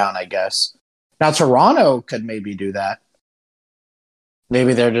move down, I guess? Now, Toronto could maybe do that.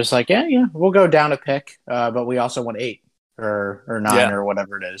 Maybe they're just like, yeah, we'll go down a pick, but we also want 8 or 9 or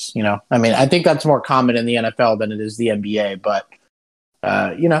whatever it is. You know, I mean, I think that's more common in the NFL than it is the NBA. But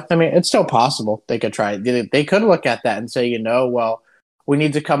you know, I mean, it's still possible they could try. They could look at that and say, you know, well, we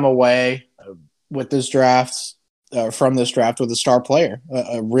need to come away with this draft from this draft with a star player,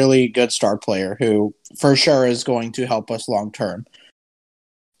 a really good star player who for sure is going to help us long term.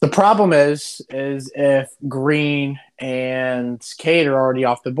 The problem is if Green and Cade are already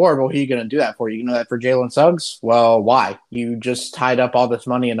off the board, well, who are you going to do that for? You can do that for Jalen Suggs? Well, why? You just tied up all this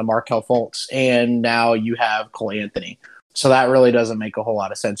money into Markelle Fultz, and now you have Cole Anthony. So that really doesn't make a whole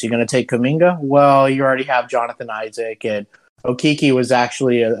lot of sense. You're going to take Kuminga? Well, you already have Jonathan Isaac, and Okeke was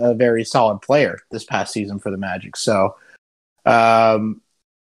actually a very solid player this past season for the Magic. So I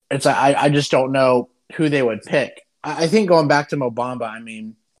just don't know who they would pick. I think going back to Mo Bamba, I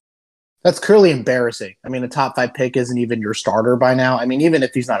mean, that's clearly embarrassing. I mean, a top 5 pick isn't even your starter by now. I mean, even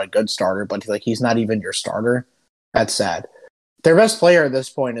if he's not a good starter, but like he's not even your starter, that's sad. Their best player at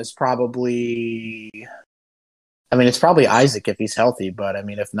this point is probably, I mean, it's probably Isaac if he's healthy, but I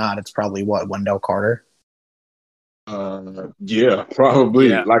mean, if not, it's probably Wendell Carter. Yeah,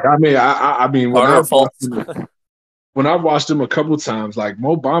 probably. Yeah. Like, I mean, when I watched him a couple times, like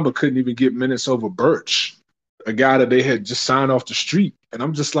Mo Bamba couldn't even get minutes over Birch, a guy that they had just signed off the street, and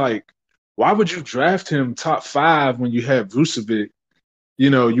I'm just like, why would you draft him top 5 when you have Vucevic? You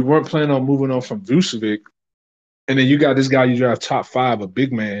know, you weren't planning on moving on from Vucevic, and then you got this guy you draft top 5, a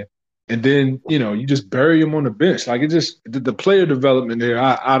big man, and then you just bury him on the bench. Like, it just the player development there.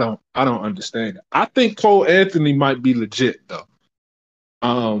 I don't understand it. I think Cole Anthony might be legit though.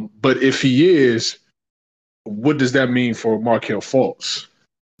 But if he is, what does that mean for Markelle Fultz?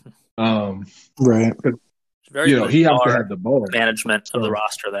 Right. Very he has to have the ball. Management of the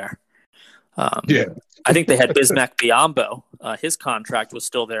roster there. Yeah. I think they had Bismack Biyombo. His contract was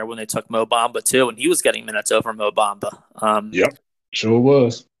still there when they took Mo Bamba too, and he was getting minutes over Mo Bamba. Yep, sure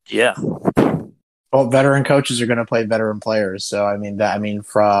was. Yeah. Well, veteran coaches are going to play veteran players. So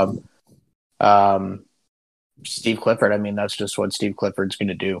from Steve Clifford, that's just what Steve Clifford's going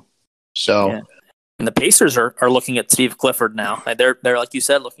to do. So. Yeah. And the Pacers are looking at Steve Clifford now. They're like you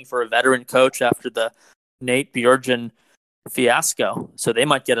said, looking for a veteran coach after the Nate Bjorkgren fiasco. So they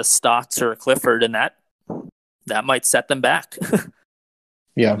might get a Stotts or a Clifford, and that might set them back.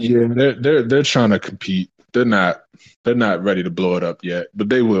 Yeah, they're trying to compete. They're not ready to blow it up yet, but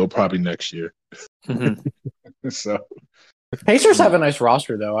they will probably next year. Mm-hmm. So. Pacers have a nice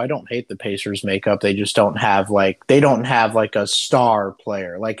roster, though. I don't hate the Pacers makeup. They just don't have a star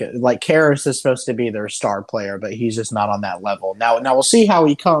player. Like Karras is supposed to be their star player, but he's just not on that level. Now we'll see how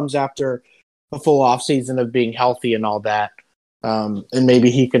he comes after a full offseason of being healthy and all that. And maybe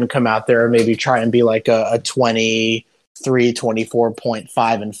he can come out there and maybe try and be like a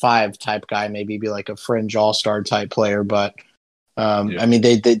 24.5 type guy, maybe be like a fringe all-star type player. But they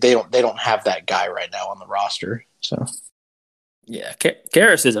don't have that guy right now on the roster. So. Yeah,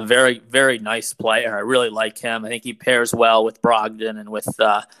 Karras is a very, very nice player. I really like him. I think he pairs well with Brogdon and with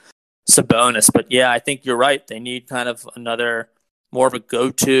Sabonis. But yeah, I think you're right. They need kind of another more of a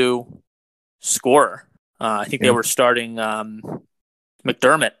go-to scorer. I think they were starting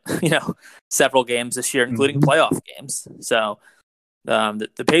McDermott, several games this year, including playoff games. So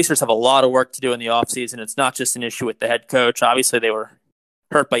the Pacers have a lot of work to do in the offseason. It's not just an issue with the head coach. Obviously, they were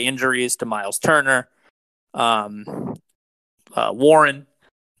hurt by injuries to Miles Turner. Warren,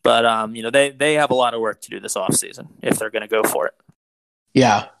 but they have a lot of work to do this offseason if they're going to go for it.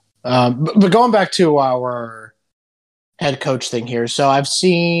 Yeah, but going back to our head coach thing here, so I've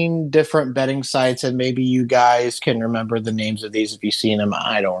seen different betting sites, and maybe you guys can remember the names of these if you've seen them.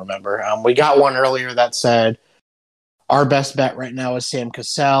 I don't remember. We got one earlier that said our best bet right now is Sam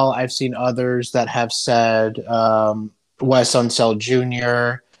Cassell. I've seen others that have said Wes Unseld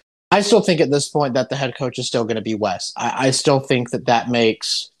Jr. I still think at this point that the head coach is still going to be Wes. I still think that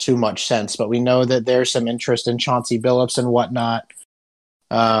makes too much sense, but we know that there's some interest in Chauncey Billups and whatnot.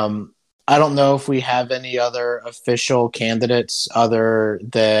 I don't know if we have any other official candidates other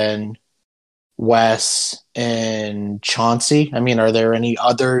than Wes and Chauncey. Are there any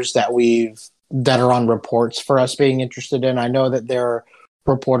others that are on reports for us being interested in? I know that there are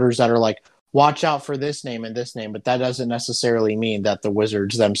reporters that are like, watch out for this name and this name, but that doesn't necessarily mean that the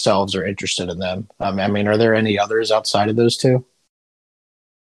Wizards themselves are interested in them. Are there any others outside of those two?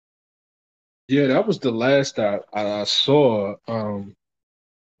 Yeah, that was the last I saw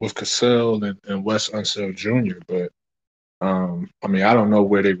with Cassell and Wes Unseld Jr., but I don't know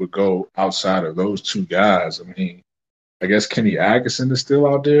where they would go outside of those two guys. I guess Kenny Atkinson is still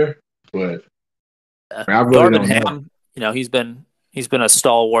out there, but I really don't know. He's been a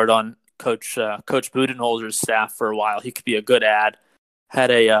stalwart on Coach Budenholzer's staff for a while. He could be a good ad. Had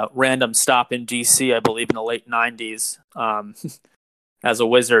a random stop in DC, I believe, in the late 90s as a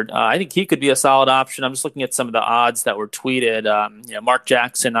Wizard. I think he could be a solid option. I'm just looking at some of the odds that were tweeted. Mark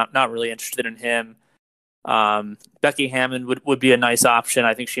Jackson, not really interested in him. Becky Hammond would be a nice option.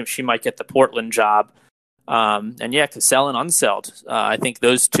 I think she might get the Portland job. Cassell and Unseld. I think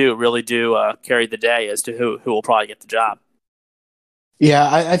those two really do carry the day as to who will probably get the job. Yeah,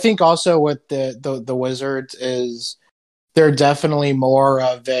 I think also with the Wizards is they're definitely more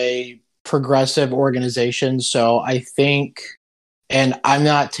of a progressive organization. So I think, and I'm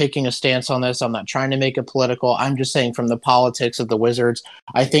not taking a stance on this, I'm not trying to make it political. I'm just saying from the politics of the Wizards,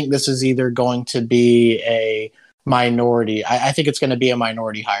 I think this is either going to be a minority. I think it's going to be a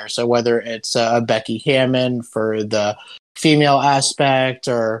minority hire. So whether it's Becky Hammond for the female aspect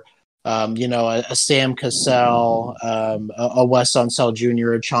or a Sam Cassell, a Wes Unseld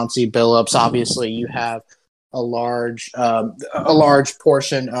Jr., a Chauncey Billups. Obviously, you have a large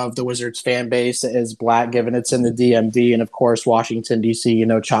portion of the Wizards fan base that is Black, given it's in the DMV, and of course Washington D.C.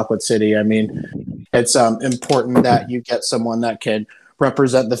 Chocolate City. It's important that you get someone that can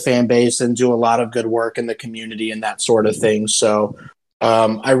represent the fan base and do a lot of good work in the community and that sort of thing. So.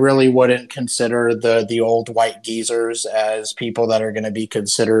 I really wouldn't consider the old white geezers as people that are going to be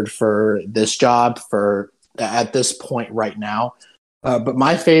considered for this job at this point right now. But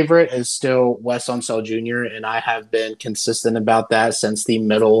my favorite is still Wes Unseld Jr., and I have been consistent about that since the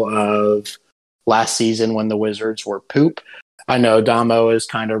middle of last season when the Wizards were poop. I know Damo is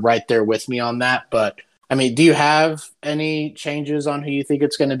kind of right there with me on that, but I mean, do you have any changes on who you think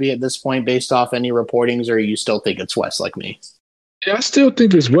it's going to be at this point based off any reportings, or you still think it's Wes like me? Yeah, I still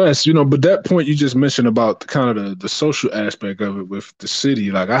think it's West, but that point you just mentioned about kind of the social aspect of it with the city,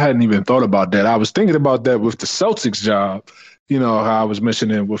 like I hadn't even thought about that. I was thinking about that with the Celtics job, how I was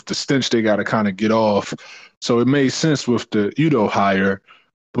mentioning with the stench they got to kind of get off. So it made sense with the Udo hire,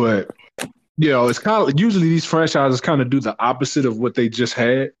 but it's kind of usually these franchises kind of do the opposite of what they just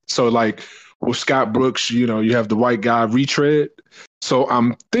had. So like with Scott Brooks, you have the white guy retread. So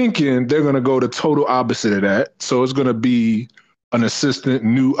I'm thinking they're going to go the total opposite of that. So it's going to be an assistant,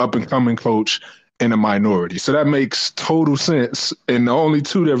 new up-and-coming coach in a minority. So that makes total sense. And the only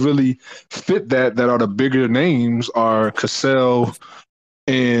two that really fit that are the bigger names are Cassell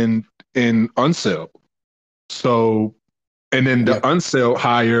and Unseld. So, and then the Unseld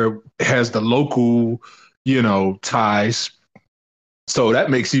hire has the local, ties. So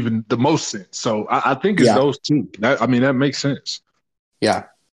that makes even the most sense. So I think it's those two. That makes sense. Yeah.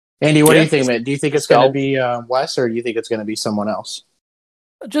 Andy, what do you think, man? Do you think it's going to be Wes, or do you think it's going to be someone else?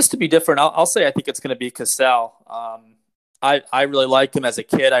 Just to be different, I'll say I think it's going to be Cassell. I really liked him as a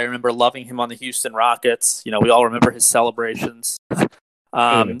kid. I remember loving him on the Houston Rockets. We all remember his celebrations.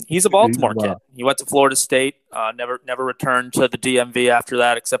 He's a Baltimore kid. He went to Florida State, never returned to the DMV after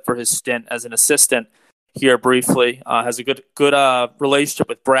that, except for his stint as an assistant here briefly. Has a good relationship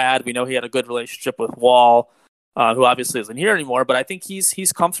with Brad. We know he had a good relationship with Wall. Who obviously isn't here anymore, but I think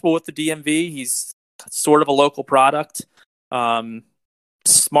he's comfortable with the DMV. He's sort of a local product.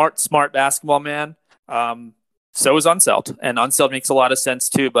 Smart basketball man. So is Unseld, and Unseld makes a lot of sense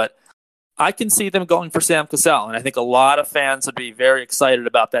too. But I can see them going for Sam Cassell, and I think a lot of fans would be very excited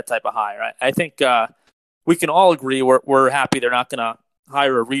about that type of hire. I think we can all agree we're happy they're not going to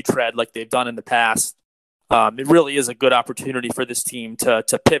hire a retread like they've done in the past. It really is a good opportunity for this team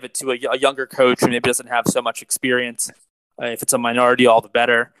to pivot to a younger coach who maybe doesn't have so much experience. If it's a minority, all the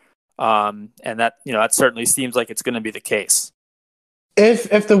better. And that that certainly seems like it's going to be the case.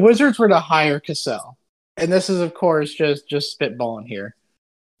 If the Wizards were to hire Cassell, and this is of course just spitballing here,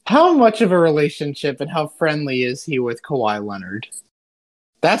 how much of a relationship and how friendly is he with Kawhi Leonard?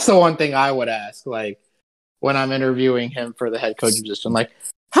 That's the one thing I would ask. Like when I'm interviewing him for the head coaching position, like,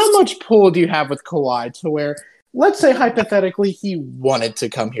 how much pull do you have with Kawhi to where, let's say hypothetically, he wanted to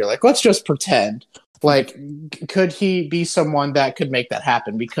come here? Like, let's just pretend. Like, could he be someone that could make that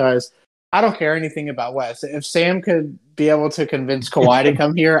happen? Because I don't care anything about Wes. If Sam could be able to convince Kawhi to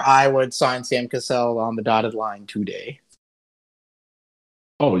come here, I would sign Sam Cassell on the dotted line today.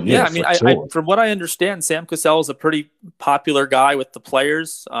 Oh, yeah. I from what I understand, Sam Cassell is a pretty popular guy with the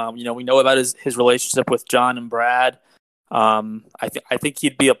players. We know about his relationship with John and Brad. I think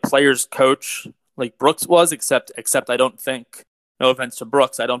he'd be a player's coach like Brooks was, except I don't think, no offense to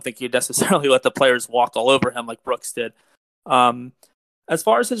Brooks, I don't think he'd necessarily let the players walk all over him like Brooks did. As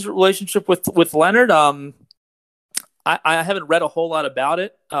far as his relationship with Leonard, I haven't read a whole lot about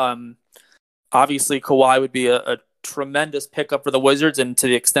it. Obviously, Kawhi would be a tremendous pickup for the Wizards, and to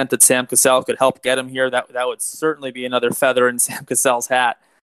the extent that Sam Cassell could help get him here, that would certainly be another feather in Sam Cassell's hat.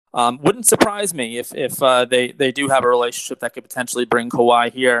 Wouldn't surprise me if they do have a relationship that could potentially bring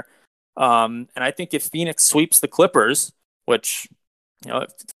Kawhi here. And I think if Phoenix sweeps the Clippers, which,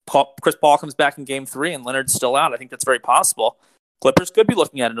 if Chris Paul comes back in Game 3 and Leonard's still out, I think that's very possible. Clippers could be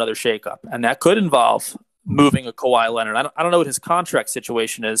looking at another shakeup, and that could involve moving a Kawhi Leonard. I don't know what his contract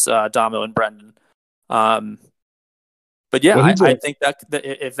situation is, Damo and Brendan. But yeah, I think that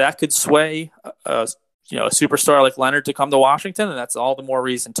if that could sway a superstar like Leonard to come to Washington, then that's all the more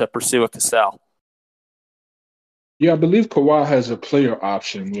reason to pursue a Cassell. Yeah, I believe Kawhi has a player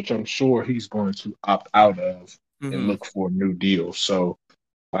option, which I'm sure he's going to opt out of and look for a new deal. So,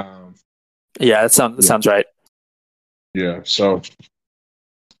 that sounds right. Yeah, so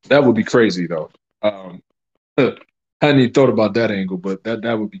that would be crazy, though. I hadn't even thought about that angle, but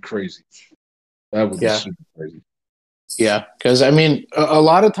that would be crazy. That would be super crazy. Yeah, because I mean, a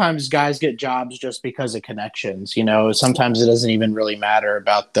lot of times guys get jobs just because of connections. Sometimes it doesn't even really matter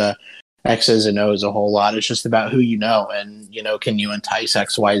about the X's and O's a whole lot. It's just about who you know, and can you entice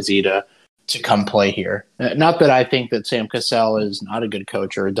XYZ to come play here? Not that I think that Sam Cassell is not a good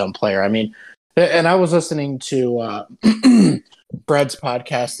coach or a dumb player. I mean, and I was listening to Brett's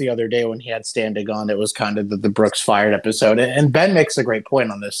podcast the other day when he had Standig on. It was kind of the Brooks fired episode, and Ben makes a great point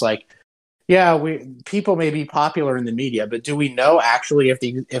on this. Like, yeah, people may be popular in the media, but do we know actually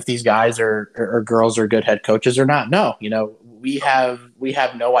if these guys or girls are good head coaches or not? No, We have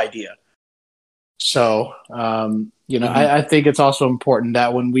no idea. So, I think it's also important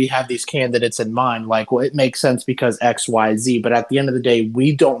that when we have these candidates in mind, like, well, it makes sense because X, Y, Z, but at the end of the day,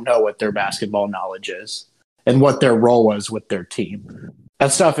 we don't know what their basketball knowledge is and what their role was with their team.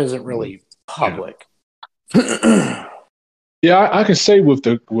 That stuff isn't really public. Yeah, I can say with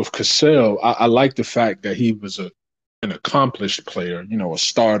Cassell, I like the fact that he was an accomplished player, a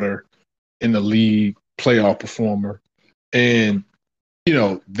starter in the league, playoff performer. And,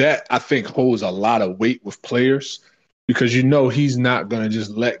 that I think holds a lot of weight with players because he's not going to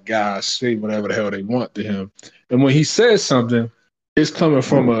just let guys say whatever the hell they want to him. And when he says something, it's coming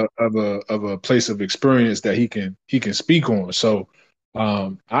from a place of experience that he can speak on. So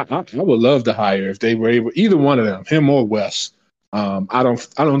I would love to hire if they were able, either one of them, him or Wes. I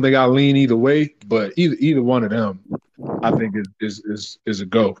don't think I'll lean either way, but either one of them, I think is a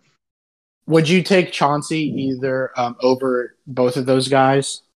go. Would you take Chauncey either over both of those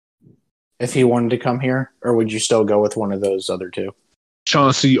guys if he wanted to come here, or would you still go with one of those other two?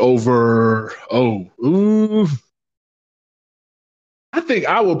 Chauncey over I think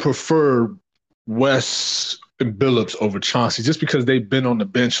I would prefer Wes and Billups over Chauncey just because they've been on the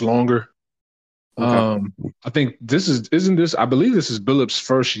bench longer. Okay. I think I believe this is Billups'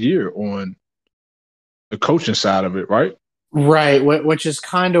 first year on the coaching side of it, right? Right, which is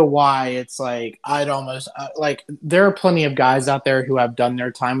kind of why it's like I'd almost there are plenty of guys out there who have done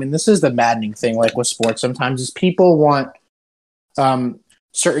their time, and this is the maddening thing, like with sports sometimes, is people want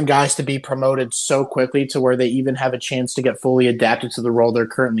certain guys to be promoted so quickly to where they even have a chance to get fully adapted to the role they're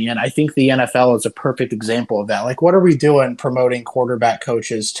currently in. I think the NFL is a perfect example of that. Like, what are we doing promoting quarterback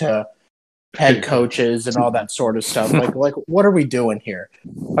coaches to head coaches and all that sort of stuff? Like what are we doing here?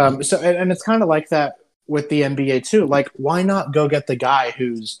 So it's kind of like that with the NBA too. Like, why not go get the guy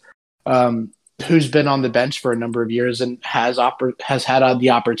who's been on the bench for a number of years and has had the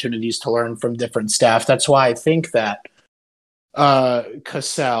opportunities to learn from different staff? That's why I think that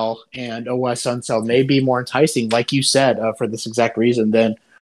Cassell and a Wes Unseld may be more enticing, like you said, for this exact reason than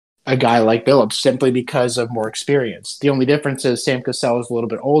a guy like Billups, simply because of more experience. The only difference is Sam Cassell is a little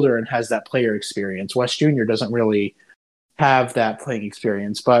bit older and has that player experience. Wes Jr. doesn't really have that playing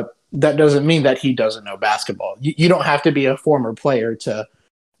experience, but that doesn't mean that he doesn't know basketball. You don't have to be a former player to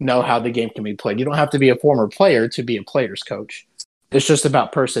know how the game can be played. You don't have to be a former player to be a player's coach. It's just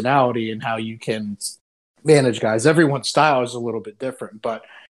about personality and how you can manage guys. Everyone's style is a little bit different, but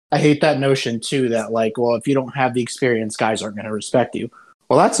I hate that notion too that if you don't have the experience, guys aren't going to respect you.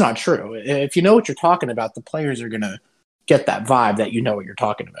 Well, that's not true. If you know what you're talking about, the players are going to get that vibe that you know what you're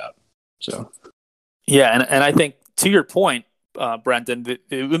talking about. So, yeah, and I think to your point, Brendan, the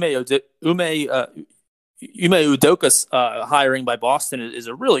Ime Udoka's hiring by Boston is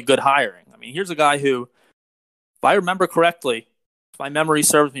a really good hiring. I mean, here's a guy who, if I remember correctly, if my memory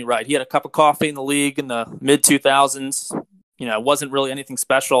serves me right, he had a cup of coffee in the league in the mid 2000s. Wasn't really anything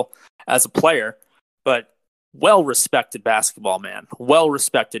special as a player, but well-respected basketball man,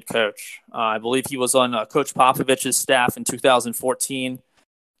 well-respected coach. I believe he was on Coach Popovich's staff in 2014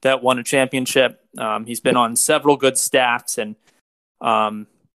 that won a championship. He's been on several good staffs, and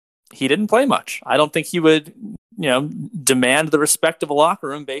he didn't play much. I don't think he would, demand the respect of a locker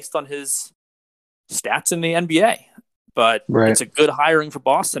room based on his stats in the NBA. But It's a good hiring for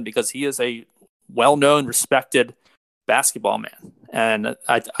Boston because he is a well-known, respected basketball man. And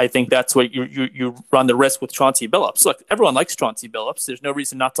I think that's what you run the risk with Chauncey Billups. Look, everyone likes Chauncey Billups. There's no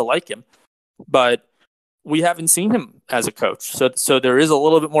reason not to like him. But we haven't seen him as a coach. So there is a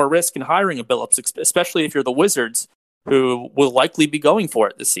little bit more risk in hiring a Billups, especially if you're the Wizards, who will likely be going for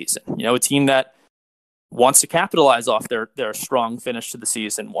it this season. A team that wants to capitalize off their strong finish to the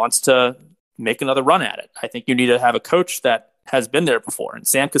season, wants to make another run at it. I think you need to have a coach that has been there before. And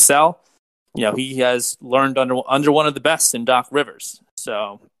Sam Cassell, he has learned under one of the best in Doc Rivers.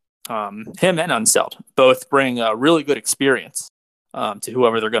 So him and Unseld both bring a really good experience to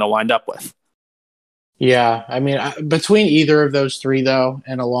whoever they're going to wind up with. Yeah, I mean, between either of those three, though,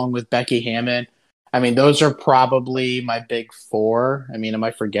 and along with Becky Hammon, I mean, those are probably my big four. I mean, am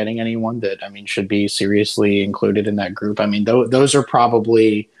I forgetting anyone that, should be seriously included in that group? I mean, those are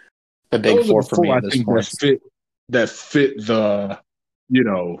probably the big four for me at this point. That fit the,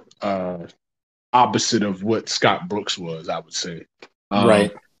 opposite of what Scott Brooks was, I would say.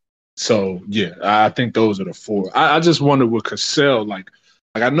 Right. So, yeah, I think those are the four. I just wonder with Cassell,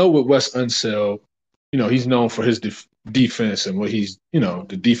 I know with Wes Unseld, he's known for his defense and what he's,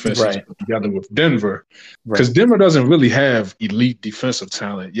 the defense he's put together with Denver. Because Denver doesn't really have elite defensive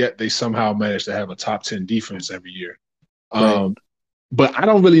talent, yet they somehow manage to have a top 10 defense every year. but I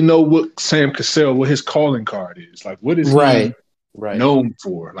don't really know what Sam Cassell, what his calling card is. Like, what is he known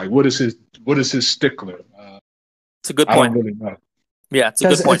for? Like, what is his stickler? It's a good I point. don't really know. Yeah, it's a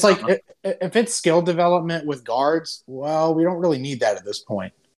good point. It's like if it's skill development with guards, well, we don't really need that at this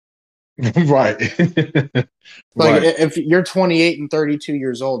point. Right. Like if you're 28 and 32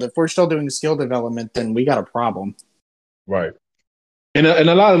 years old, if we're still doing skill development, then we got a problem. Right. And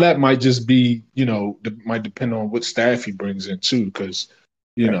a lot of that might just be, might depend on what staff he brings in too, because,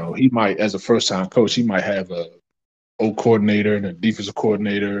 he might, as a first-time coach, he might have a O coordinator and a defensive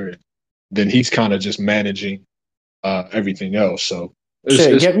coordinator, and then he's kind of just managing everything else. So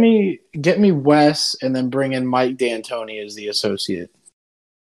get me Wes, and then bring in Mike D'Antoni as the associate.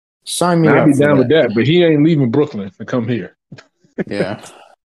 Sign me up. I'd be down with that, but he ain't leaving Brooklyn to come here. Yeah.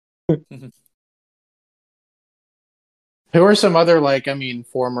 Who are some other,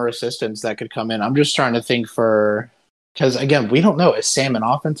 former assistants that could come in? I'm just trying to think because, again, we don't know. Is Sam an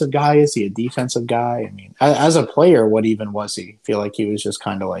offensive guy? Is he a defensive guy? I mean, as a player, what even was he? I feel like he was just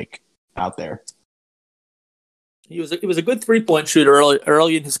kind of, out there. He was a good 3-point shooter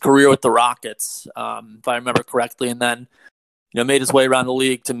early in his career with the Rockets, if I remember correctly, and then, made his way around the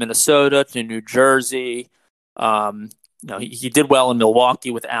league to Minnesota, to New Jersey. He did well in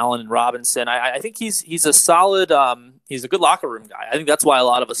Milwaukee with Allen and Robinson. I think he's a solid. He's a good locker room guy. I think that's why a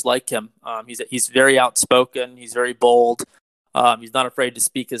lot of us like him. He's very outspoken. He's very bold. He's not afraid to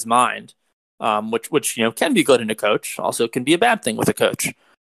speak his mind, which can be good in a coach. Also, can be a bad thing with a coach.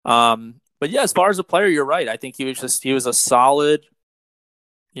 But yeah, as far as a player, you're right. I think he was a solid,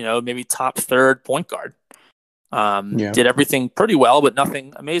 maybe top third point guard. Did everything pretty well, but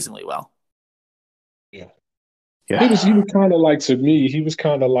nothing amazingly well. Yeah. He was kind of like, to me, he was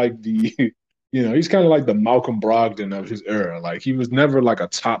kind of like the, he's kind of like the Malcolm Brogdon of his era. Like, he was never like a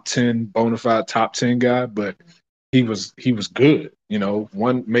top 10, bona fide top 10 guy, but he was good.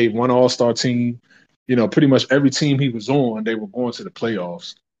 Made one All-Star team. Pretty much every team he was on, they were going to the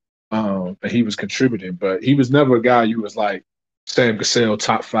playoffs. And he was contributing, but he was never a guy you was like Sam Cassell,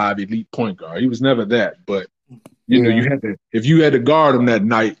 top 5 elite point guard. He was never that. But you had to, if you had to guard him that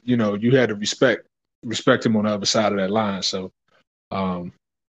night, you had to respect him on the other side of that line. So,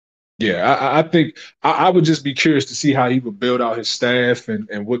 I think I would just be curious to see how he would build out his staff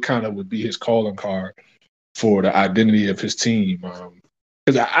and what kind of would be his calling card for the identity of his team.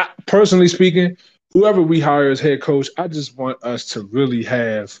 Because I personally speaking, whoever we hire as head coach, I just want us to really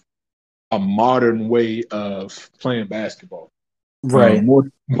have a modern way of playing basketball. Right. More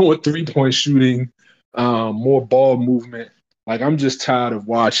 3-point shooting, more ball movement. Like, I'm just tired of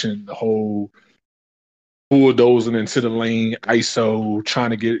watching the whole bulldozing into the lane, ISO, trying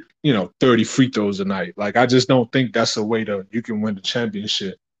to get, 30 free throws a night. Like, I just don't think that's a way you can win the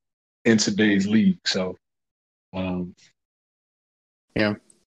championship in today's league. So, yeah.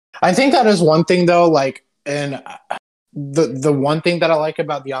 I think that is one thing, though, and the one thing that I like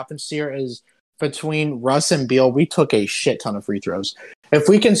about the offense here is between Russ and Beal, we took a shit ton of free throws. If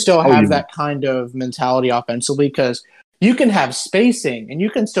we can still have that kind of mentality offensively, because you can have spacing and you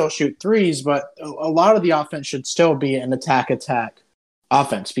can still shoot threes, but a lot of the offense should still be an attack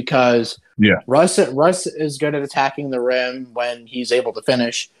offense, because Russ is good at attacking the rim when he's able to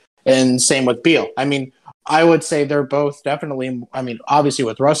finish, and same with Beal. I mean, I would say they're both definitely, obviously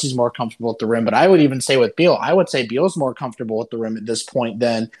with Russ, he's more comfortable at the rim, but I would even say with Beal, I would say Beal's more comfortable at the rim at this point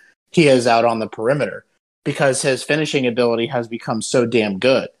than he is out on the perimeter, because his finishing ability has become so damn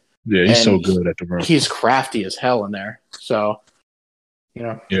good. Yeah, he's so good at the rim. He's crafty as hell in there. So,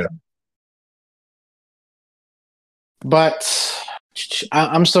 Yeah. But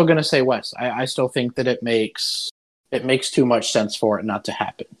I'm still going to say Wes. I still think that it makes too much sense for it not to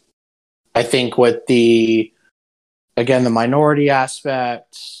happen. I think with the minority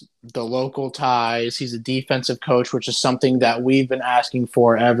aspect, the local ties, he's a defensive coach, which is something that we've been asking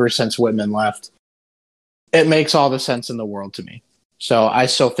for ever since Whitman left. It makes all the sense in the world to me. So I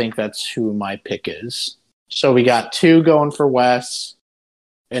still think that's who my pick is. So we got 2 going for Wes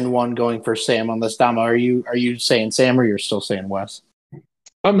and 1 going for Sam on this. Dama, are you saying Sam, or you're still saying Wes?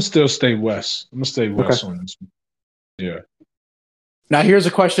 I'm going to stay Wes. I'm going to stay Wes on this one. Yeah. Now, here's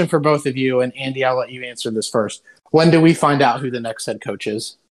a question for both of you, and Andy, I'll let you answer this first. When do we find out who the next head coach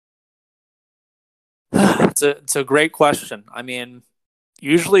is? It's a great question. I mean,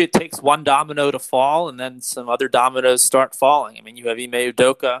 usually it takes one domino to fall, and then some other dominoes start falling. I mean, you have Ime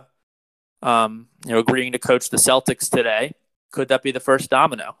Udoka, agreeing to coach the Celtics today. Could that be the first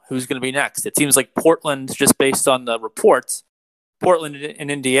domino? Who's going to be next? It seems like Portland, just based on the reports, Portland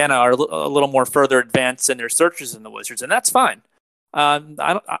and Indiana are a little more further advanced in their searches than the Wizards, and that's fine.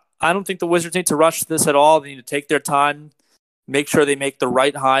 I don't think the Wizards need to rush this at all. They need to take their time, make sure they make the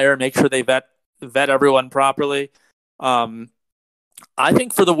right hire, make sure they vet everyone properly. I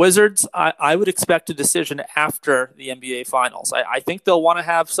think for the Wizards, I would expect a decision after the NBA Finals. I think they'll want to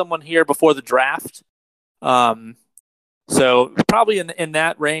have someone here before the draft. So probably in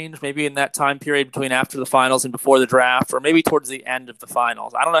that range, maybe in that time period between after the finals and before the draft, or maybe towards the end of the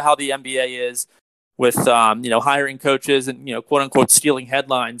finals. I don't know how the NBA is with hiring coaches and quote unquote stealing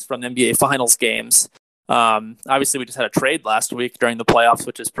headlines from the NBA Finals games. Obviously, we just had a trade last week during the playoffs,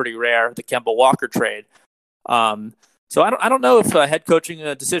 which is pretty rare, the Kemba Walker trade. So I don't know if head coaching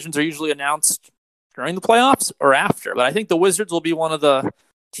decisions are usually announced during the playoffs or after, but I think the Wizards will be one of the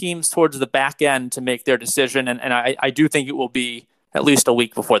teams towards the back end to make their decision, and I do think it will be at least a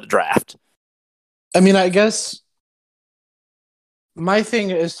week before the draft. I mean, I guess my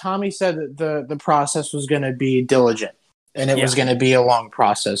thing is Tommy said that the process was going to be diligent, and it was going to be a long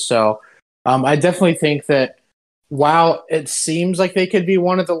process. So I definitely think that while it seems like they could be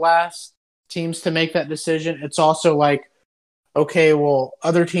one of the last teams to make that decision, it's also like, okay, well,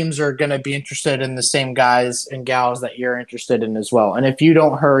 other teams are going to be interested in the same guys and gals that you're interested in as well. And if you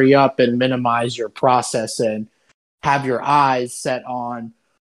don't hurry up and minimize your process and have your eyes set on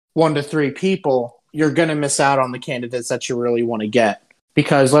 1 to 3 people, you're going to miss out on the candidates that you really want to get.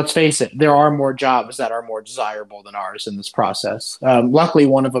 Because let's face it, there are more jobs that are more desirable than ours in this process. Luckily,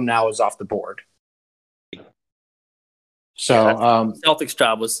 one of them now is off the board. So Celtics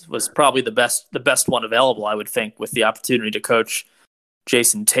job was probably the best one available, I would think, with the opportunity to coach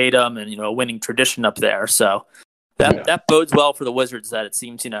Jason Tatum and a winning tradition up there. So that bodes well for the Wizards that it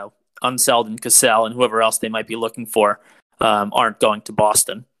seems Unseld and Cassell and whoever else they might be looking for aren't going to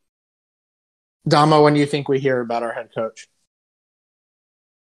Boston. Damo, when do you think we hear about our head coach?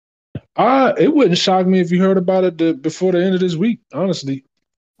 It wouldn't shock me if you heard about it before the end of this week. Honestly,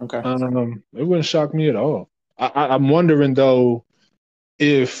 okay. It wouldn't shock me at all. I'm wondering though,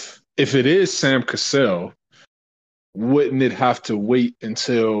 if it is Sam Cassell, wouldn't it have to wait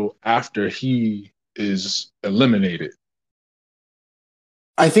until after he is eliminated?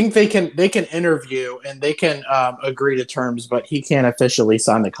 I think they can interview and they can agree to terms, but he can't officially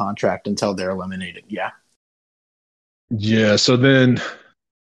sign the contract until they're eliminated. Yeah. Yeah. So then,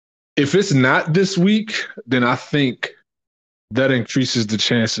 if it's not this week, then I think that increases the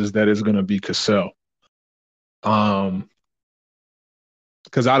chances that it's going to be Cassell. Because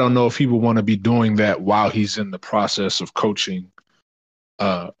I don't know if he would want to be doing that while he's in the process of coaching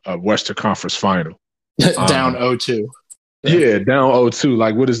a Western Conference final. Down 0-2. Yeah, down 0-2.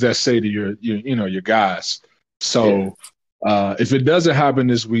 Like, what does that say to your guys? So if it doesn't happen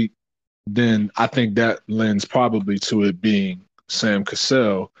this week, then I think that lends probably to it being Sam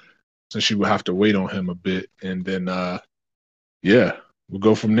Cassell, since you would have to wait on him a bit. And then, we'll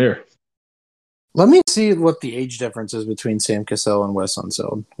go from there. Let me see what the age difference is between Sam Cassell and Wes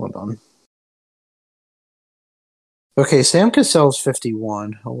Unseld. Hold on. Okay, Sam Cassell's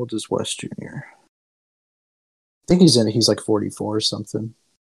 51. How old is Wes Jr.? I think he's like 44 or something.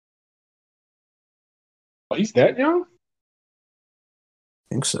 Oh, he's that young? I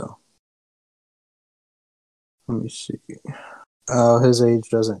think so. Let me see. Oh, his age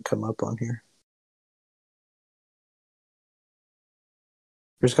doesn't come up on here.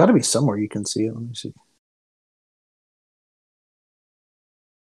 There's got to be somewhere you can see it. Let me see.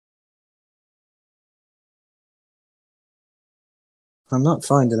 I'm not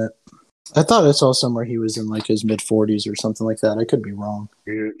finding it. I thought I saw somewhere he was in like his mid-40s or something like that. I could be wrong.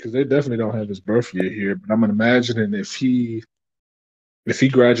 Yeah, because they definitely don't have his birth year here. But I'm imagining if he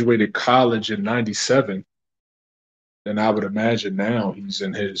graduated college in '97, then I would imagine now he's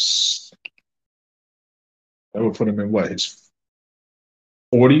in his. That would put him in his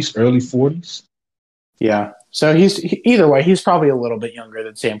 40s, early 40s. Yeah. So either way, he's probably a little bit younger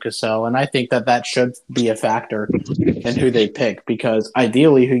than Sam Cassell, and I think that should be a factor in who they pick, because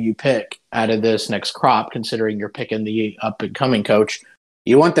ideally who you pick out of this next crop, considering you're picking the up-and-coming coach,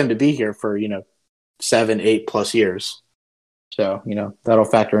 you want them to be here for, 7-8+ years. So, that'll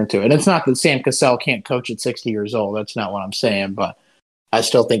factor into it. And it's not that Sam Cassell can't coach at 60 years old. That's not what I'm saying, but I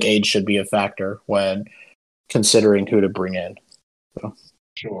still think age should be a factor when considering who to bring in. So.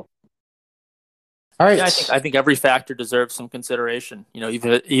 Sure. All right. Yeah, I think every factor deserves some consideration.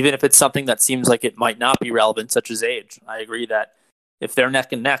 Even if it's something that seems like it might not be relevant, such as age. I agree that if they're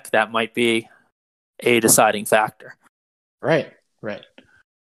neck and neck, that might be a deciding factor. Right. All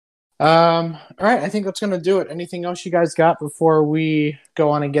right. I think that's going to do it. Anything else you guys got before we go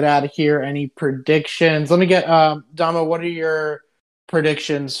on and get out of here? Any predictions? Let me get Damo. What are your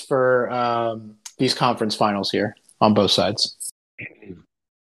predictions for these conference finals here on both sides?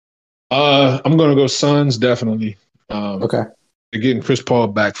 I'm going to go Suns, definitely. Okay. they're getting Chris Paul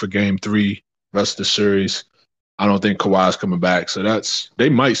back for Game 3, rest of the series. I don't think Kawhi's coming back, so they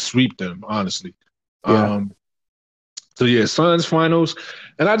might sweep them, honestly. Yeah. So yeah, Suns finals,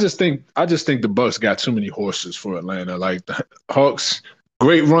 and I just think the Bucks got too many horses for Atlanta. Like the Hawks,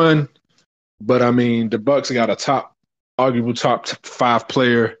 great run, but I mean the Bucks got a arguable top 5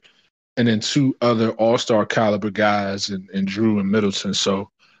 player, and then 2 other All-Star caliber guys, and Drew and Middleton. So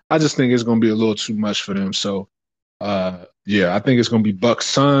I just think it's going to be a little too much for them. So yeah, I think it's going to be Bucks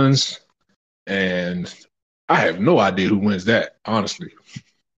Suns, and I have no idea who wins that, honestly.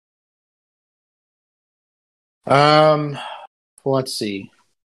 Let's see.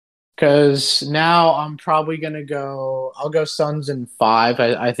 Because now I'm probably gonna go. I'll go Suns in 5.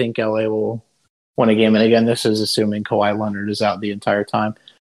 I think LA will win a game, and again, this is assuming Kawhi Leonard is out the entire time.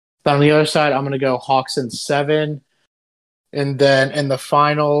 Then on the other side, I'm gonna go Hawks in 7, and then in the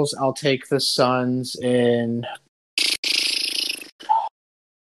finals, I'll take the Suns in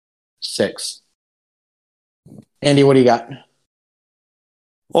 6. Andy, what do you got?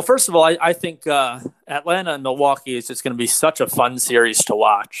 Well, first of all, I think Atlanta and Milwaukee is just going to be such a fun series to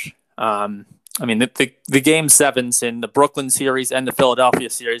watch. I mean, the Game 7s in the Brooklyn series and the Philadelphia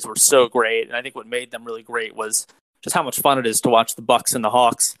series were so great, and I think what made them really great was just how much fun it is to watch the Bucks and the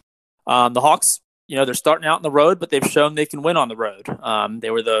Hawks. The Hawks, they're starting out on the road, but they've shown they can win on the road.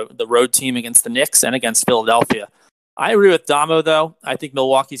 They were the road team against the Knicks and against Philadelphia. I agree with Damo, though. I think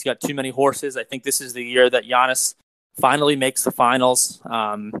Milwaukee's got too many horses. I think this is the year that Giannis finally makes the finals.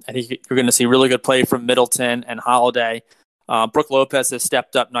 I think you're going to see really good play from Middleton and Holiday. Brook Lopez has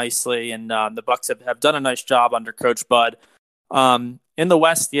stepped up nicely, and the Bucks have done a nice job under Coach Bud. In the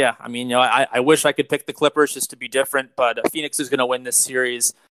West, yeah, I mean, I wish I could pick the Clippers just to be different, but Phoenix is going to win this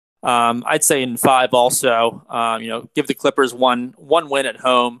series. I'd say in 5 also. Give the Clippers one win at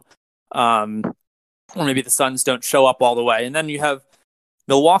home, or maybe the Suns don't show up all the way, and then you have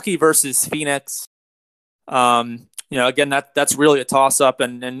Milwaukee versus Phoenix. Again, that's really a toss-up,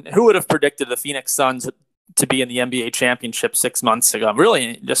 and who would have predicted the Phoenix Suns to be in the NBA championship 6 months ago?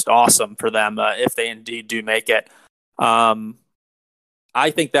 Really just awesome for them if they indeed do make it.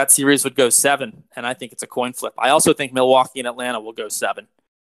 I think that series would go 7, and I think it's a coin flip. I also think Milwaukee and Atlanta will go 7.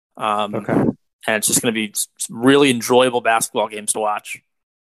 Okay. And it's just going to be really enjoyable basketball games to watch.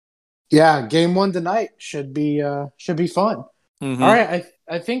 Yeah, Game 1 tonight should be fun. Mm-hmm. All right,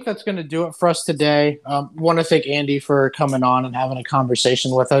 I think that's going to do it for us today. Want to thank Andy for coming on and having a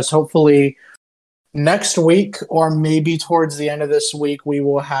conversation with us. Hopefully next week, or maybe towards the end of this week, we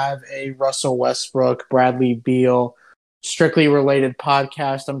will have a Russell Westbrook, Bradley Beal, strictly related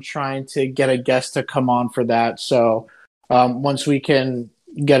podcast. I'm trying to get a guest to come on for that. So once we can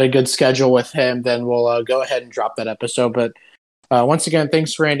get a good schedule with him, then we'll go ahead and drop that episode. But once again,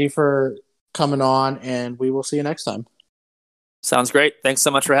 thanks, Randy, for coming on, and we will see you next time. Sounds great. Thanks so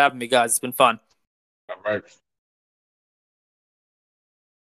much for having me, guys. It's been fun. All right.